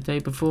shoot the day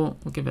before.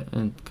 We'll give it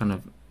a kind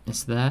of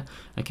miss there.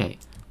 Okay,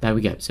 there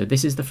we go. So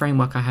this is the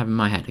framework I have in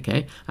my head.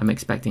 Okay, I'm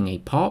expecting a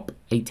pop,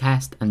 a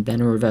test, and then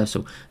a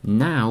reversal.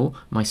 Now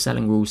my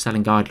selling rules,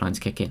 selling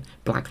guidelines kick in.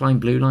 Black line,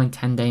 blue line,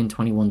 10-day and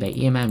 21-day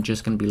EMA. I'm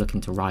just going to be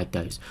looking to ride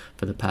those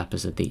for the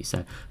purpose of these.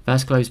 So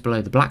first close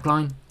below the black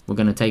line, we're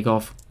going to take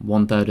off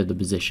 1/3 of the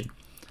position.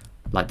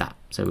 Like that.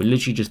 So we're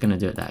literally just going to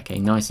do it there. Okay,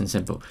 nice and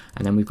simple.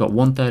 And then we've got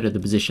 1/3 of the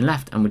position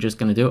left, and we're just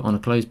going to do it on a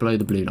close below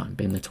the blue line,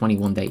 being the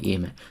 21-day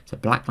EMA. So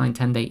black line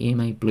 10-day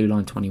EMA, blue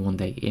line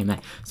 21-day EMA.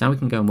 So now we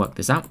can go and work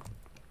this out.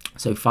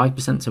 So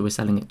 5%, so we're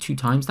selling at 2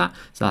 times that.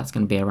 So that's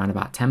going to be around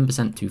about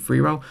 10% to free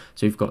roll.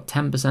 So we've got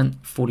 10%,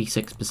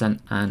 46%,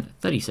 and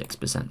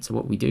 36%. So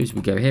what we do is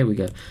we go here, we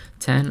go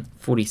 10,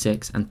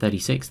 46, and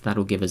 36.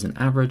 That'll give us an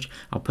average.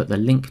 I'll put the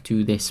link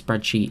to this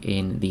spreadsheet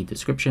in the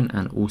description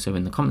and also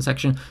in the comment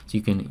section, so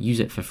you can use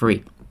it for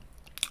free.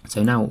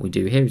 So now what we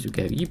do here is we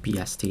go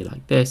UPST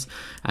like this.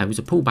 It was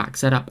a pullback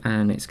setup,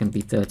 and it's going to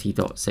be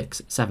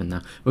 30.67.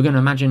 Now we're going to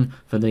imagine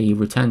for the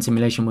return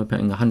simulation we're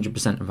putting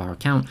 100% of our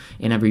account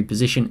in every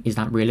position. Is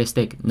that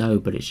realistic? No,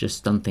 but it's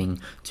just something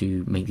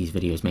to make these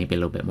videos maybe a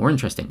little bit more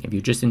interesting. If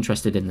you're just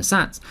interested in the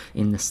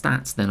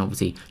stats, then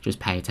obviously just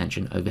pay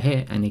attention over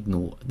here and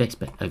ignore this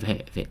bit over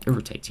here if it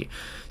irritates you.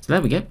 So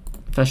there we go.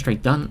 First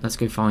trade done. Let's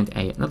go find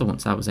another one.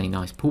 So that was a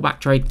nice pullback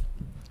trade.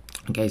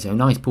 Okay, so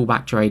nice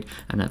pullback trade,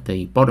 and at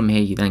the bottom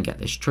here you then get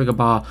this trigger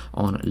bar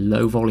on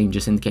low volume,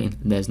 just indicating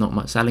there's not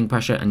much selling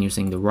pressure, and you're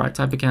seeing the right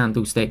type of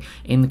candlestick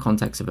in the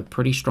context of a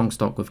pretty strong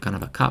stock with kind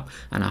of a cup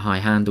and a high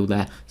handle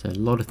there. So a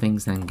lot of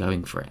things then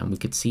going for it, and we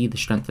could see the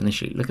strength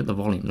initially. Look at the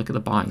volume, look at the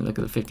buying, look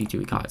at the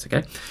 52-week highs.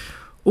 Okay,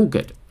 all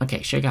good.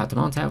 Okay, shakeout,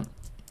 demand out.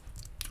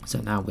 So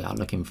now we are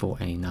looking for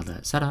another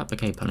setup.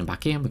 Okay, pulling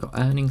back in, we've got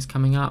earnings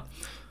coming up.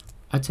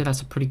 I'd say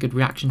that's a pretty good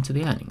reaction to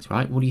the earnings,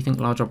 right? What do you think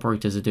large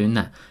operators are doing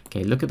there?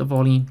 Okay, look at the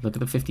volume, look at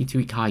the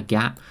 52-week high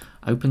gap,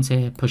 opens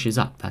here, pushes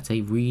up. That's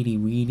a really,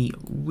 really,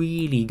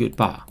 really good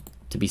bar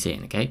to be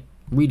seeing, okay?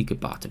 Really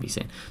good bar to be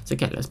seeing. So,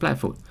 okay, let's play it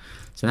forward.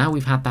 So now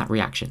we've had that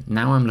reaction.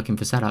 Now I'm looking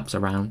for setups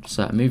around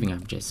certain moving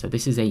averages. So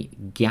this is a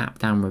gap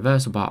down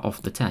reversal bar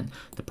off the 10.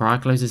 The prior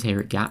closes here,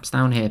 it gaps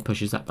down here,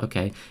 pushes up.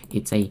 Okay,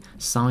 it's a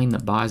sign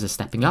that buyers are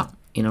stepping up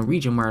in a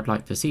region where I'd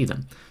like to see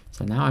them.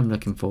 So now I'm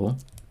looking for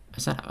a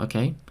setup,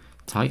 okay?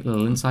 Tight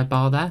little inside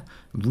bar there,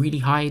 really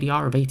high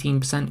ADR of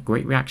 18%,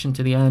 great reaction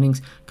to the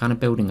earnings, kind of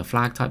building a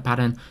flag type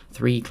pattern,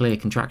 3 clear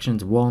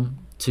contractions, 1,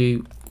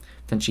 2,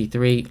 potentially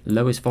 3,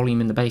 lowest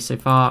volume in the base so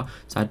far,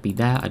 so I'd be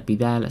there.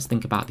 Let's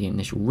think about the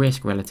initial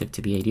risk relative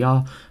to the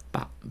ADR,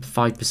 about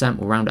 5%,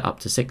 we'll round it up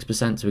to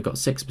 6%, so we've got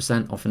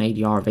 6% off an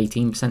ADR of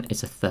 18%,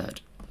 it's a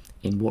third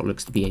in what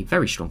looks to be a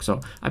very strong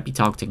stock. I'd be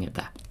targeting it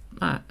there.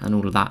 And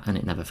all of that, and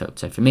it never failed.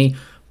 So for me,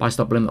 buy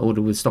stop limit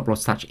order with stop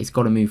loss attached, it's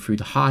got to move through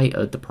the high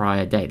of the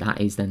prior day.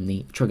 That is then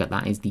the trigger.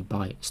 That is the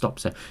buy stop.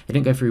 So it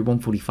didn't go through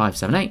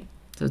 145.78.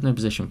 There's no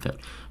position filled.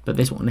 But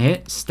this one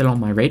here, still on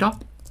my radar.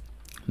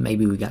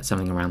 Maybe we get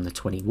something around the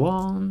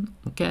 21.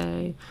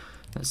 Okay.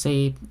 Let's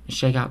see.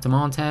 Shakeout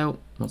demand tail.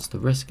 What's the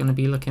risk going to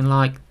be looking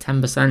like?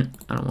 10%.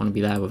 I don't want to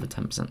be there with a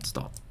 10%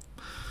 stop.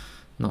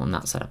 Not on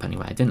that setup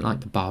anyway. I didn't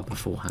like the bar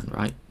beforehand,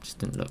 right? Just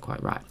didn't look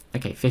quite right.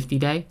 Okay,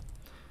 50-day.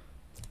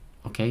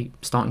 Okay,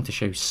 starting to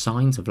show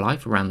signs of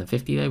life around the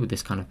 50-day with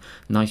this kind of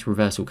nice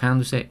reversal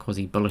candlestick,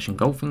 quasi bullish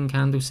engulfing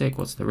candlestick.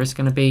 What's the risk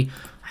going to be?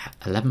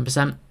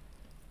 11%.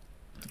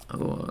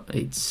 Oh,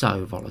 it's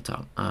so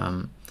volatile.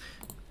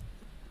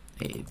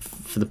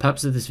 For the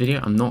purpose of this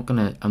video, I'm not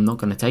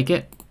gonna take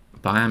it,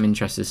 but I am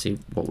interested to see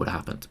what would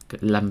have happened.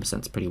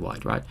 11% is pretty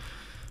wide, right?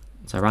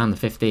 So around the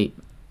 50,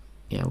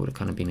 yeah, would have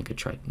kind of been a good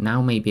trade.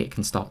 Now maybe it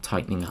can start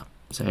tightening up.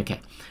 So, okay,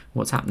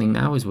 what's happening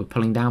now is we're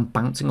pulling down,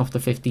 bouncing off the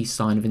 50,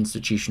 sign of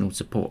institutional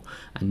support.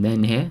 And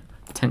then here,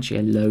 potentially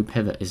a low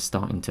pivot is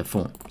starting to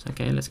form. So,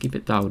 okay, let's keep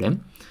it dialed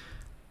in.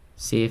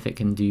 See if it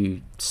can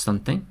do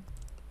something.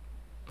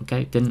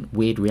 Okay, didn't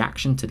weird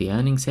reaction to the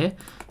earnings here.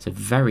 So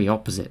very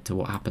opposite to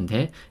what happened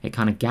here. It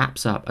kind of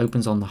gaps up,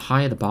 opens on the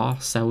high of the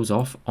bar, sells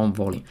off on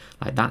volume.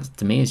 Like that,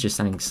 to me, is just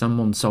saying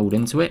someone sold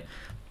into it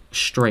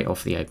straight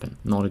off the open.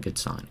 Not a good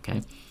sign,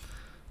 okay?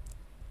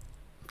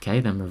 Okay,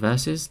 then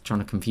reverses, trying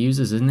to confuse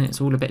us, isn't it? It's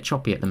all a bit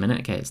choppy at the minute.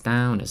 Okay, it's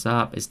down, it's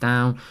up, it's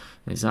down,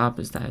 it's up,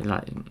 it's down.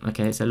 Like,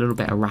 okay, it's a little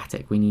bit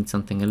erratic. We need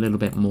something a little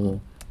bit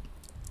more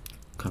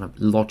kind of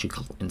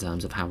logical in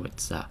terms of how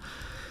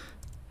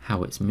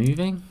it's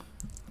moving.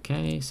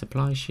 Okay,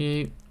 supply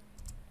shoot.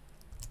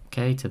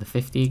 Okay, to the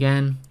 50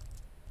 again.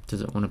 Does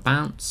it want to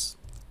bounce?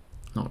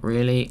 Not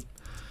really.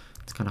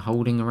 It's kind of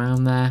holding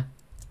around there.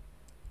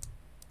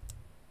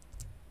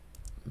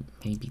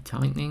 Maybe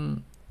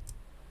tightening.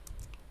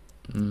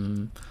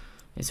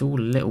 It's all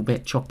a little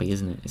bit choppy,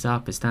 isn't it? It's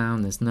up, it's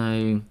down, there's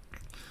no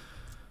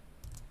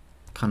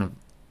kind of,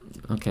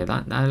 okay,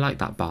 that I like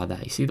that bar there.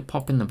 You see the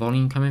pop in the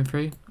volume coming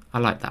through? I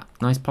like that.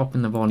 Nice pop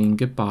in the volume,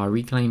 good bar,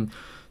 reclaim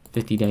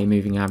 50-day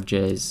moving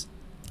averages.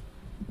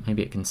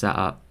 Maybe it can set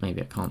up, maybe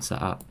it can't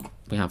set up.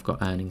 We have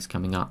got earnings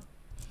coming up.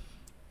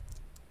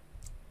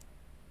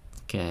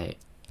 Okay,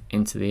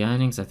 into the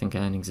earnings. I think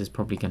earnings is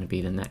probably going to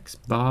be the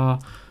next bar.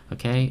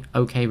 Okay,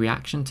 okay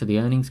reaction to the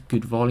earnings,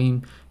 good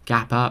volume,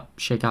 gap up,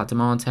 shake out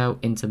demand tail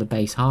into the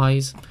base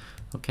highs.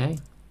 Okay.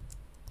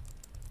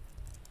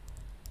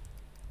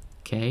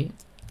 Okay.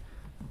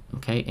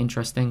 Okay,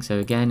 interesting. So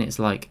again, it's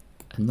like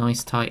a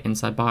nice tight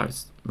inside bar.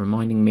 It's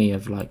reminding me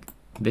of like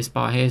this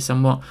bar here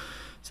somewhat.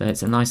 So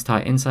it's a nice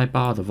tight inside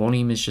bar. The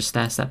volume is just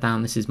stair step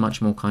down. This is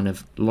much more kind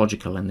of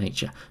logical in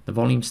nature. The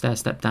volume stair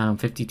step down,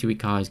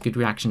 52-week highs, good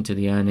reaction to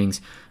the earnings.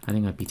 I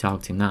think I'd be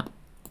targeting that.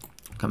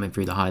 Coming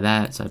through the high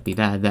there, so I'd be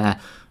there.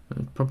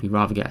 I'd probably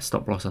rather get a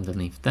stop loss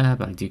underneath there,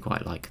 but I do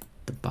quite like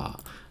the bar.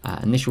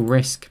 Initial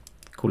risk,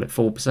 call it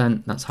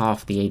 4%. That's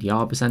half the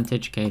ADR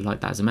percentage. Okay,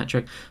 like that as a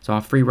metric. So our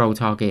free roll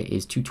target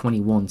is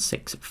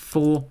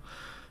 221.64.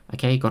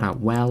 Okay, got out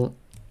well.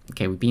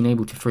 Okay, we've been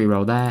able to free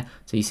roll there.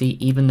 So you see,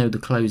 even though the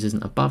close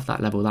isn't above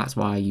that level, that's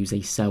why I use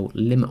a sell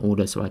limit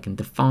order so I can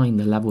define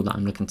the level that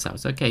I'm looking to sell.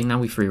 So okay, now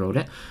we free rolled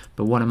it,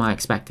 but what am I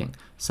expecting?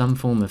 Some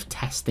form of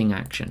testing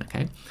action,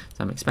 okay?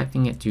 So I'm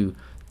expecting it to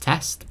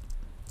test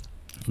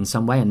in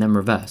some way and then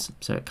reverse.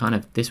 So it kind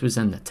of, this was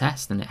in the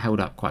test and it held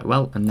up quite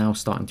well and now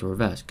starting to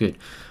reverse. Good.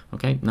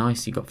 Okay,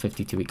 nice. You got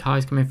 52-week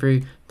highs coming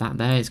through. That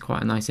there is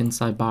quite a nice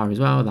inside bar as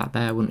well. That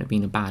there wouldn't have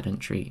been a bad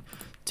entry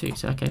too.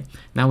 So okay,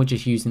 now we're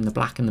just using the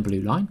black and the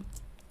blue line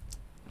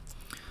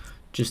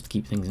just to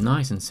keep things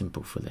nice and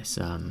simple for this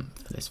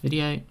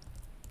video.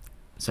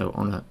 So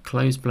on a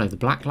close below the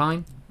black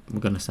line,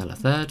 we're going to sell a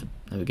third.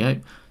 There we go.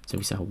 So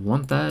we sell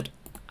 1/3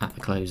 at the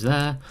close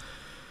there.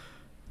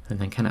 And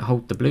then can it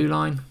hold the blue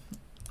line?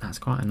 That's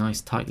quite a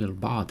nice tight little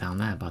bar down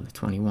there by the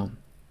 21.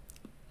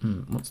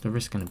 What's the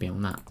risk going to be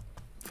on that?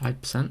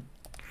 5%?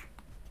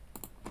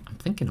 I'm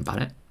thinking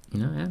about it.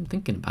 You know, I'm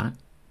thinking about it.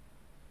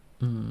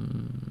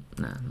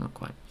 Nah, not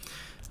quite.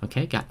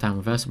 Okay, gap down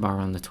reversal bar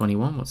around the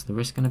 21. What's the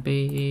risk going to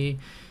be?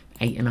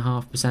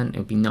 8.5%. It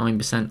would be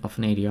 9% off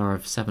an ADR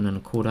of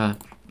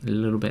 7.25. A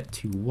little bit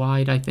too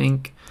wide, I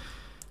think.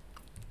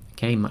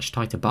 Okay, much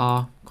tighter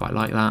bar. Quite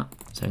like that.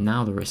 So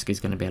now the risk is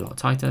going to be a lot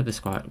tighter. This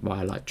is why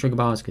I like trigger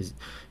bars, because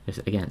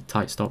again,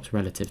 tight stops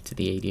relative to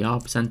the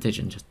ADR percentage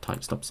and just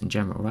tight stops in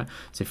general, right?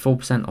 So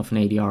 4% off an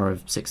ADR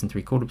of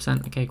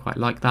 6.75%. Okay, quite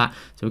like that.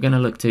 So we're going to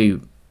look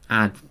to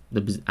add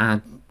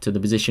to the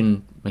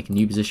position, make a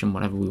new position,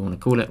 whatever we want to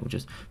call it. We'll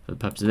just, for the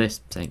purpose of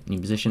this, say new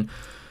position.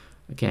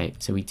 Okay,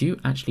 so we do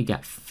actually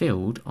get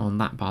filled on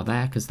that bar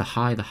there, because the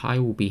high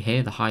will be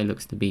here. The high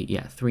looks to be,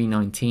 yeah,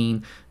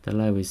 319. The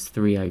low is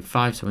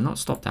 305. So we're not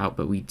stopped out,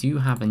 but we do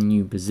have a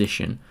new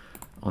position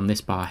on this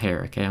bar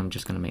here. Okay, I'm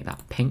just going to make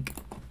that pink.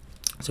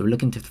 So we're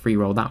looking to free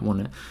roll that one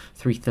at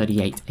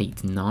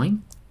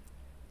 338.89.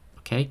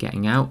 Okay,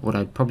 getting out. What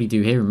I'd probably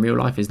do here in real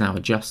life is now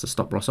adjust the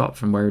stop loss up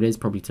from where it is,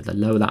 probably to the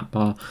low of that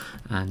bar,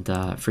 and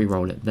free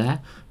roll it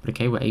there. But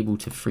okay, we're able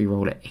to free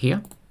roll it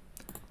here.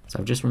 So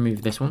I've just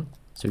removed this one.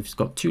 So we've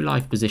got two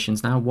live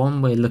positions now.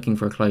 One, we're looking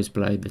for a close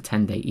below the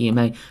 10-day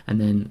EMA,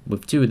 and then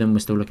with two of them, we're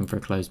still looking for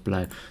a close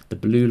below the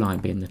blue line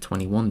being the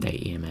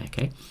 21-day EMA,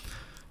 okay?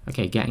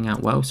 Okay, getting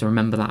out well. So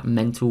remember that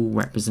mental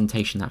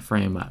representation, that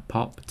framework,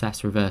 pop,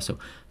 test, reversal.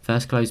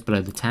 First close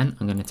below the 10,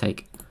 I'm going to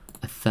take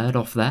a third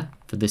off there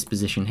for this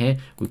position here.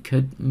 We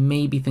could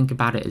maybe think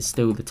about it as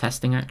still the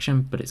testing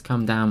action, but it's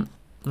come down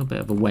a little bit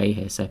of a way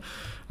here, so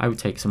I would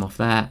take some off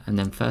there, and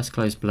then first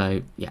close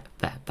below, yeah,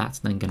 that's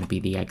then going to be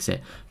the exit.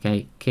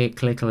 Okay,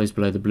 clear close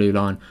below the blue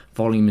line,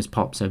 volume is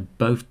popped, so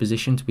both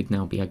positions would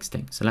now be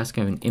exiting. So let's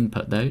go and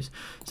input those.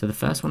 So the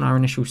first one, our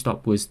initial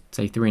stop was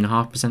say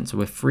 3.5%, so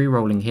we're free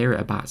rolling here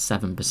at about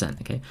 7%.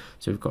 Okay,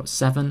 so we've got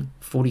 7,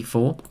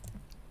 44,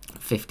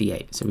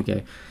 58. So we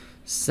go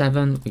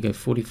 7, we go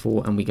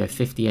 44, and we go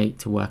 58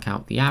 to work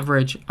out the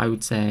average. I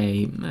would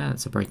say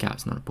it's a breakout,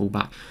 it's not a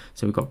pullback.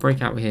 So we've got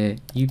breakout here,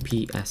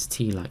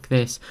 UPST like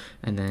this,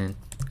 and then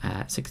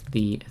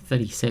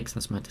 36,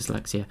 that's my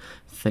dyslexia,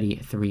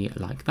 33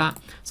 like that.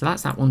 So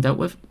that's that one dealt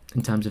with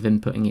in terms of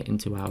inputting it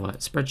into our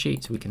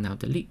spreadsheet. So we can now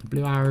delete the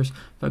blue arrows,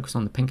 focus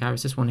on the pink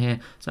arrows, this one here.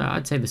 So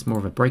I'd say this is more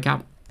of a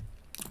breakout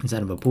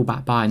instead of a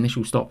pullback buy.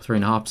 Initial stop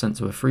 3.5%,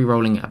 so we're free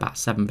rolling at about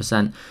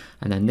 7%,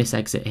 and then this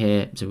exit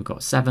here, so we've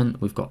got 7,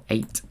 we've got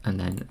 8, and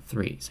then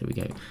 3. So we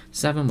go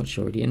 7, which is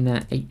already in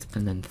there, 8,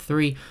 and then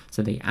 3.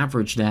 So the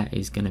average there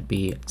is going to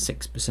be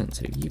 6%,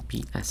 so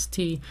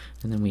UPST,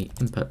 and then we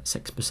input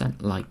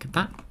 6% like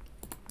that.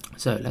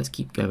 So let's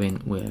keep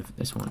going with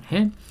this one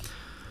here.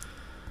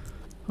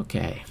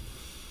 Okay,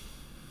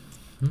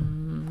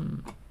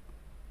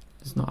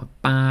 it's not a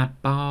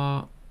bad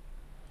bar.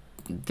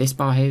 This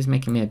bar here is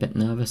making me a bit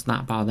nervous.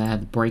 That bar there,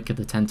 the break of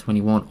the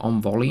 1021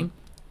 on volume,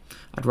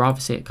 I'd rather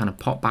see it kind of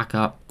pop back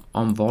up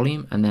on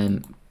volume and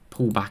then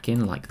pull back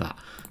in like that.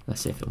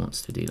 Let's see if it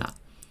wants to do that.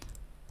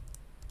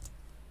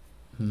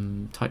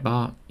 Tight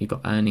bar, you've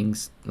got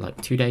earnings like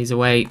 2 days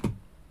away.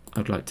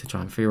 I'd like to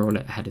try and free roll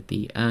it ahead of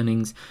the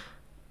earnings,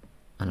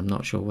 and I'm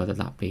not sure whether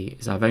that be,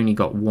 is I've only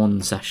got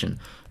one session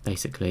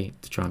basically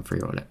to try and free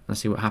roll it. Let's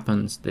see what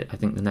happens. I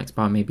think the next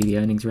bar may be the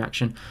earnings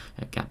reaction.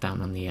 Gap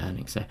down on the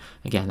earnings. So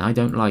again, I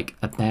don't like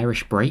a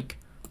bearish break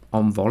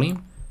on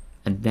volume,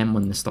 and then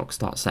when the stock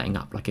starts setting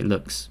up, like it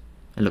looks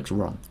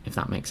wrong, if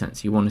that makes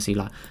sense. You want to see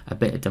like a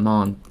bit of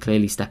demand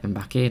clearly stepping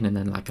back in, and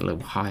then like a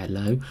little higher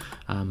low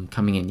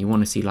coming in. You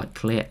want to see like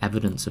clear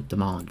evidence of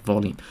demand,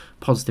 volume,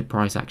 positive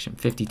price action,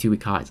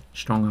 52-week highs,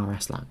 strong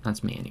RS line.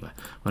 That's me anyway,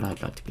 what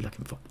I'd like to be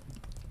looking for.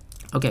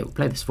 Okay, we'll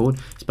play this forward.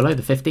 It's below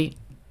the 50,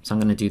 so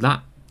I'm going to do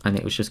that, and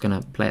it was just going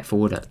to play it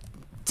forward at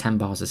 10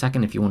 bars a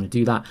second. If you want to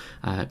do that,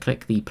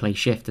 click the play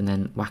shift and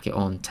then whack it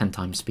on 10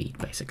 times speed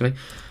basically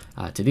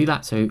to do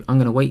that. So I'm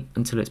going to wait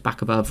until it's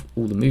back above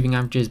all the moving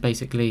averages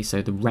basically.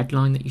 So the red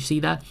line that you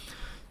see there,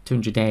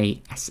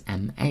 200-day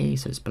SMA,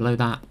 so it's below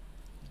that.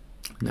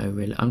 No,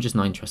 really, I'm just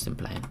not interested in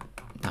playing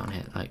down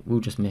here. Like, we'll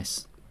just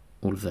miss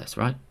all of this,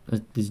 right?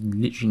 There's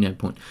literally no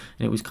point.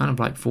 And it was kind of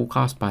like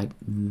forecast by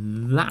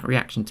that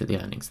reaction to the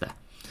earnings there.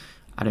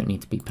 I don't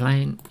need to be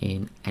playing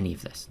in any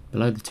of this.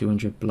 Below the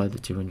 200, below the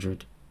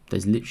 200,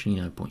 there's literally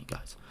no point,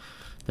 guys.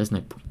 There's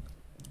no point.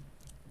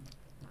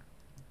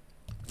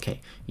 Okay,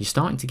 you're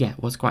starting to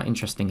get what's quite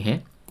interesting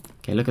here.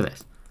 Okay, look at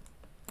this.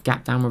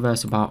 Gap down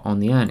reversal bar on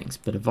the earnings,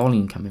 bit of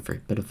volume coming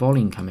through, bit of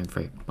volume coming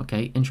through.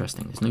 Okay,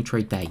 interesting. There's no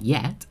trade there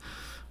yet.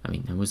 I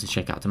mean, there was a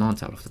shakeout demand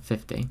tail off the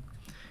 50.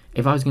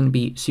 If I was going to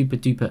be super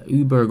duper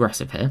uber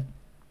aggressive here,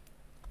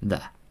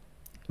 there.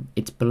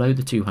 It's below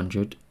the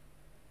 200.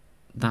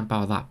 That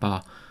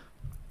bar.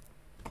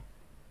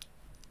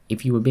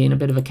 If you were being a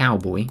bit of a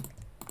cowboy,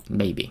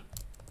 maybe.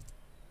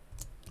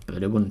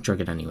 But it wouldn't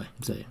trigger it anyway.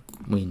 So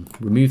we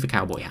remove the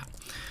cowboy hat.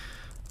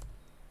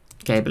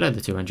 Okay, below the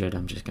 200,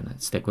 I'm just going to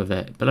stick with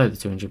it. Below the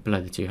 200,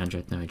 below the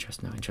 200, no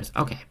interest, no interest.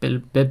 Okay,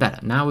 bit better.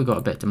 Now we've got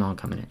a bit of demand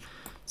coming in.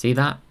 See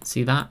that?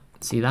 See that?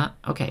 See that?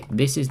 Okay,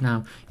 this is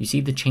now, you see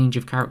the change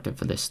of character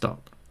for this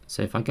stock.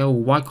 So if I go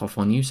Wyckoff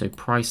on you, so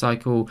price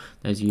cycle,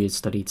 those of you who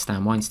studied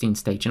Stan Weinstein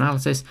stage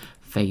analysis,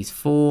 phase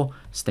 4,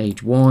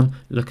 stage 1,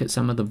 look at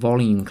some of the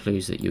volume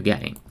clues that you're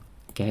getting.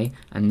 Okay,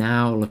 and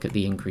now look at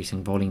the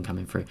increasing volume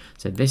coming through.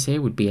 So this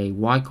here would be a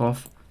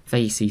Wyckoff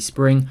phase C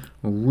spring,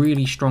 a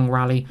really strong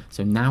rally.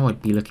 So now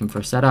I'd be looking for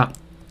a setup,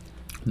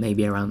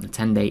 maybe around the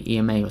 10-day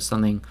EMA or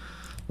something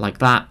like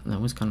that. There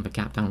was kind of a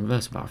gap down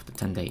reversal bar after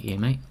 10-day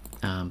EMA,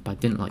 but I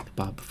didn't like the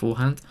bar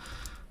beforehand.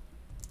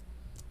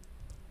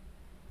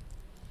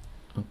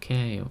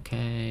 Okay,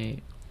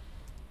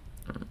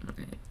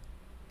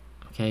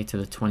 to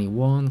the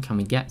 21, can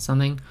we get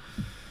something?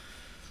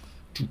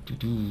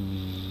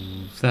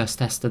 First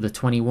test of the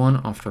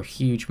 21 after a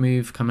huge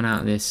move coming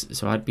out of this.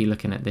 So I'd be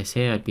looking at this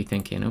here, I'd be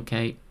thinking,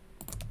 okay,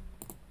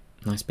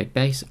 nice big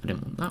base. I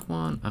don't want that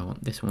one, I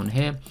want this one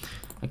here.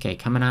 Okay,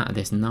 coming out of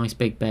this nice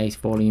big base,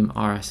 volume,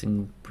 RS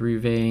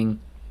improving.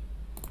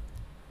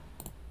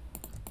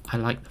 I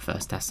like the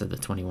first test of the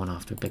 21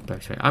 after a big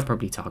break rate. I'd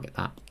probably target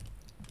that.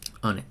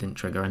 And it didn't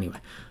trigger anyway.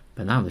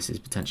 But now this is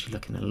potentially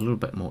looking a little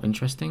bit more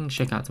interesting.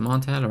 Shakeout to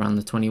Martel around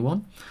the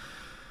 21.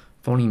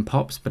 Volume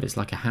pops, but it's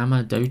like a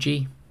hammer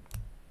doji.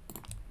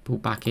 Pull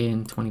back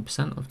in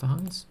 20% of the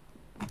highs.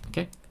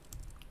 Okay,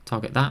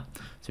 target that.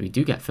 So we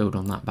do get filled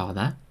on that bar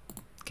there.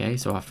 Okay,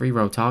 so our free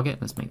roll target,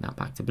 let's make that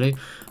back to blue.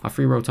 Our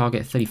free roll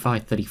target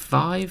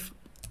 35.35.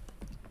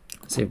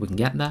 See if we can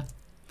get there.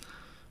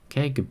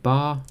 Okay, good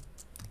bar.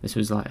 This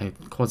was like a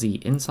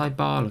quasi inside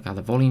bar. Look how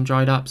the volume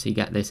dried up. So you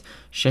get this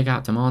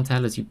shakeout to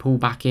Martel as you pull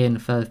back in.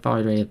 Third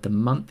Friday of the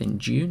month in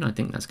June. I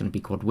think that's going to be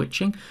called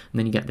witching. And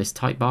then you get this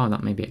tight bar.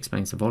 That maybe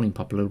explains the volume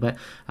pop a little bit.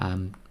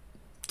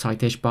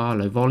 Tightish bar,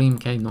 low volume.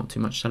 Okay, not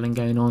too much selling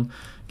going on.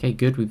 Okay,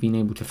 good. We've been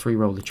able to free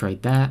roll the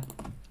trade there.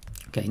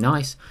 Okay,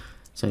 nice.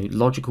 So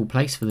logical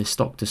place for this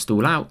stock to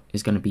stall out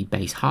is going to be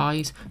base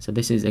highs. So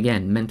this is,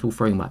 again, Mental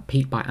Framework,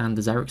 Pete by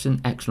Anders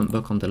Ericsson, excellent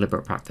book on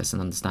deliberate practice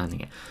and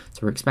understanding it. So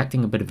we're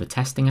expecting a bit of a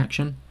testing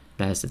action.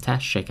 There's the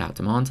test, shakeout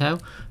to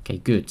Martel. Okay,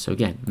 good. So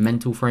again,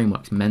 mental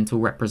frameworks, mental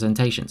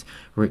representations.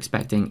 We're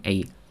expecting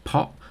a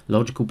pop.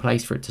 Logical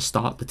place for it to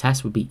start the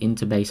test would be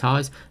into base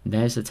highs.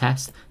 There's the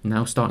test.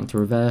 Now starting to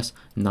reverse.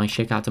 Nice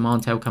shakeout to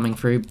Martel coming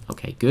through.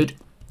 Okay, good.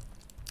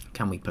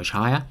 Can we push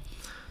higher?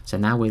 So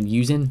now we're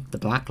using the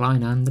black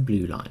line and the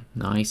blue line.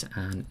 Nice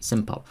and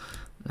simple.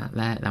 That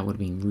would have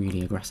been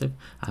really aggressive.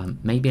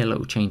 Maybe a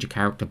little change of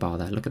character bar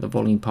there. Look at the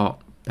volume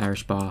pop,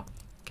 bearish bar.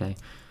 Okay,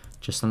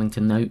 just something to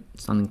note,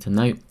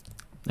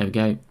 There we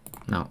go.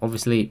 Now,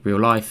 obviously, real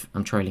life,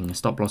 I'm trailing a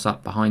stop loss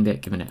up behind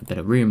it, giving it a bit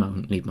of room. I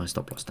won't leave my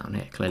stop loss down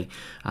here, clearly.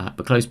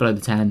 But close below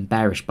the 10,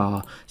 bearish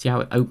bar. See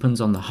how it opens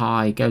on the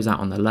high, goes out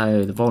on the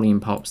low, the volume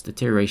pops,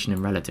 deterioration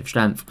in relative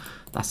strength.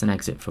 That's an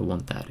exit for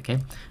 1/3, okay?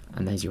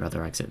 And there's your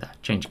other exit there.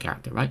 Change of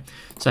character, right?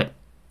 So,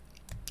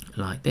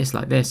 like this.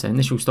 So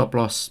initial stop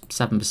loss,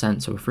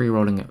 7%. So we're free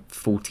rolling at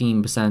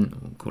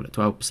 14%. We'll call it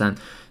 12%.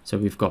 So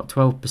we've got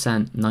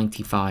 12%,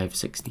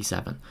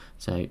 95.67.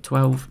 So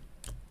 12.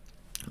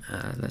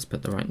 Let's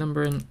put the right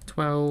number in.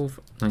 12,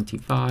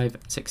 95,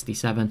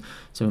 67.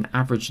 So an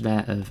average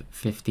there of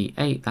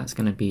 58. That's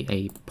going to be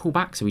a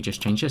pullback. So we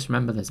just changed this.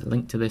 Remember, there's a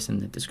link to this in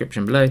the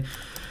description below.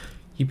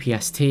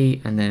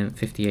 UPST and then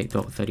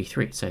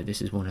 58.33. So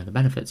this is one of the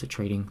benefits of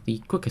trading the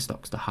quicker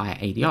stocks, the higher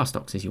ADR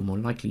stocks, is you're more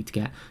likely to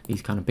get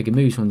these kind of bigger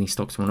moves when these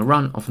stocks want to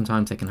run.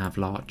 Oftentimes they can have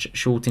large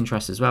short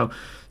interest as well.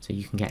 So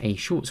you can get a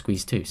short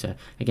squeeze too. So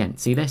again,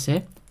 see this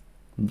here?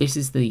 This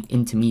is the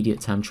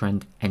intermediate term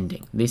trend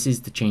ending. This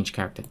is the change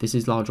character. This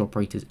is large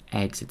operators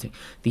exiting.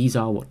 These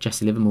are what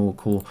Jesse Livermore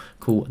call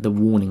the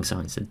warning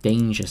signs, the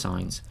danger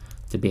signs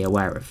to be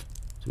aware of.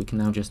 So we can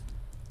now just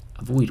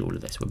avoid all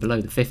of this. We're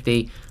below the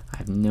 50. I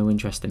have no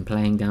interest in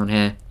playing down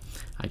here.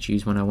 I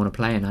choose when I want to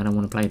play and I don't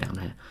want to play down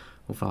here.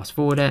 We'll fast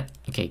forward it.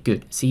 Okay,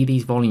 good. See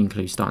these volume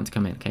clues starting to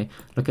come in, okay?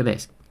 Look at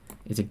this.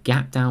 It's a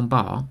gap down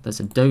bar. There's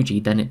a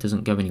doji, then it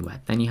doesn't go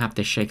anywhere. Then you have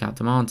this shakeout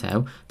to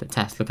Martel, the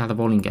test. Look how the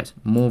volume goes.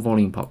 More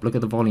volume pop. Look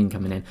at the volume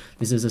coming in.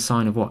 This is a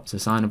sign of what? It's a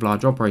sign of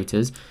large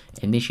operators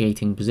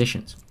initiating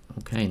positions.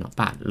 Okay, not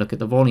bad. Look at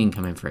the volume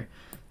coming through.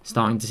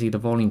 Starting to see the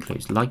volume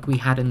clues like we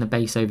had in the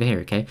base over here,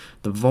 okay?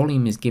 The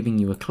volume is giving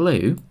you a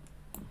clue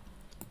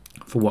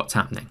for what's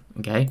happening,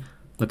 okay?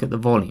 Look at the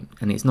volume,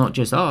 and it's not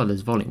just, oh,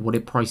 there's volume. What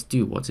did price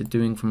do? What's it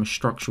doing from a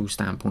structural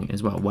standpoint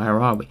as well? Where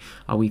are we?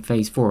 Are we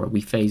phase 4? Are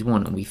we phase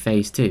 1? Are we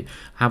phase 2?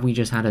 Have we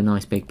just had a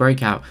nice big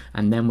breakout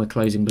and then we're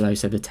closing below,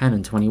 so the 10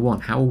 and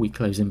 21? How are we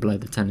closing below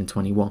the 10 and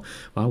 21?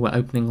 Well, we're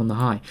opening on the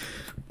high,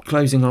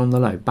 closing on the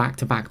low,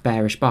 back-to-back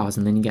bearish bars,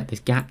 and then you get this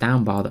gap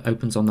down bar that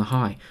opens on the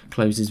high,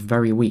 closes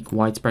very weak,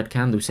 widespread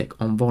candlestick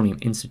on volume,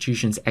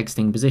 institutions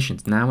exiting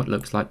positions. Now it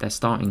looks like they're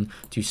starting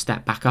to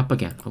step back up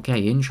again.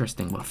 Okay,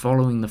 interesting. We're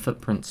following the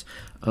footprints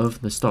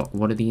of the stock.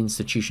 What are the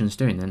institutions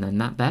doing? And then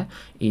that there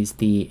is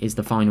the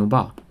final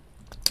bar.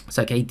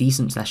 So okay,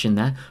 decent session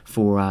there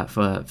for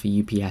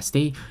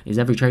UPSD. Is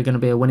every trade going to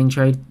be a winning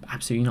trade?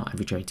 Absolutely not.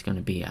 Every trade's going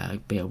to be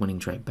a winning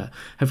trade, but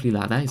hopefully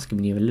like that, it's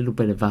giving you a little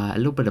bit of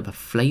a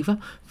flavour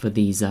for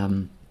these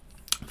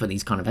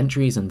kind of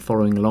entries and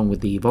following along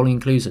with the volume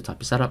clues, the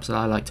type of setups that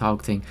I like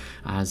targeting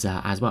as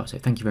well. So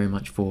thank you very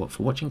much for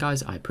watching,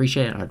 guys. I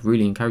appreciate it. I'd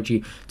really encourage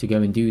you to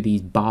go and do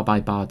these bar by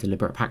bar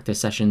deliberate practice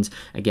sessions.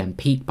 Again,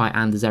 Peak by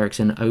Anders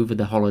Ericsson over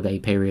the holiday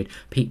period.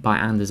 Peak by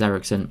Anders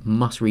Ericsson,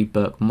 must read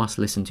book, must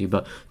listen to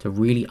book to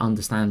really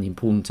understand the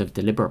importance of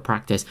deliberate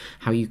practice,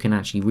 how you can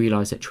actually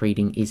realize that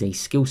trading is a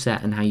skill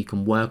set and how you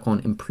can work on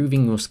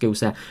improving your skill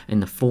set in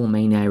the 4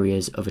 main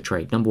areas of a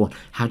trade. Number 1,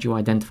 how do you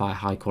identify a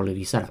high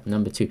quality setup?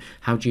 Number 2,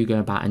 how do you go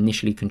about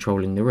initially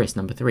controlling the risk?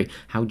 Number 3,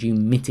 how do you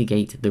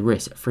mitigate the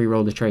risk? Free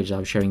roll the trades, I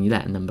was showing you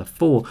that. And number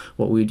 4,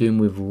 what we're doing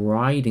with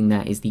riding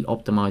there is the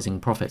optimizing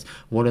profits.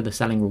 What are the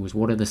selling rules?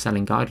 What are the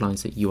selling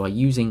guidelines that you are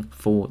using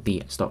for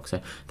the stock?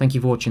 So thank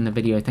you for watching the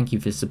video. Thank you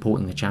for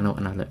supporting the channel,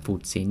 and I look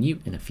forward to seeing you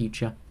in a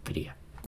future video.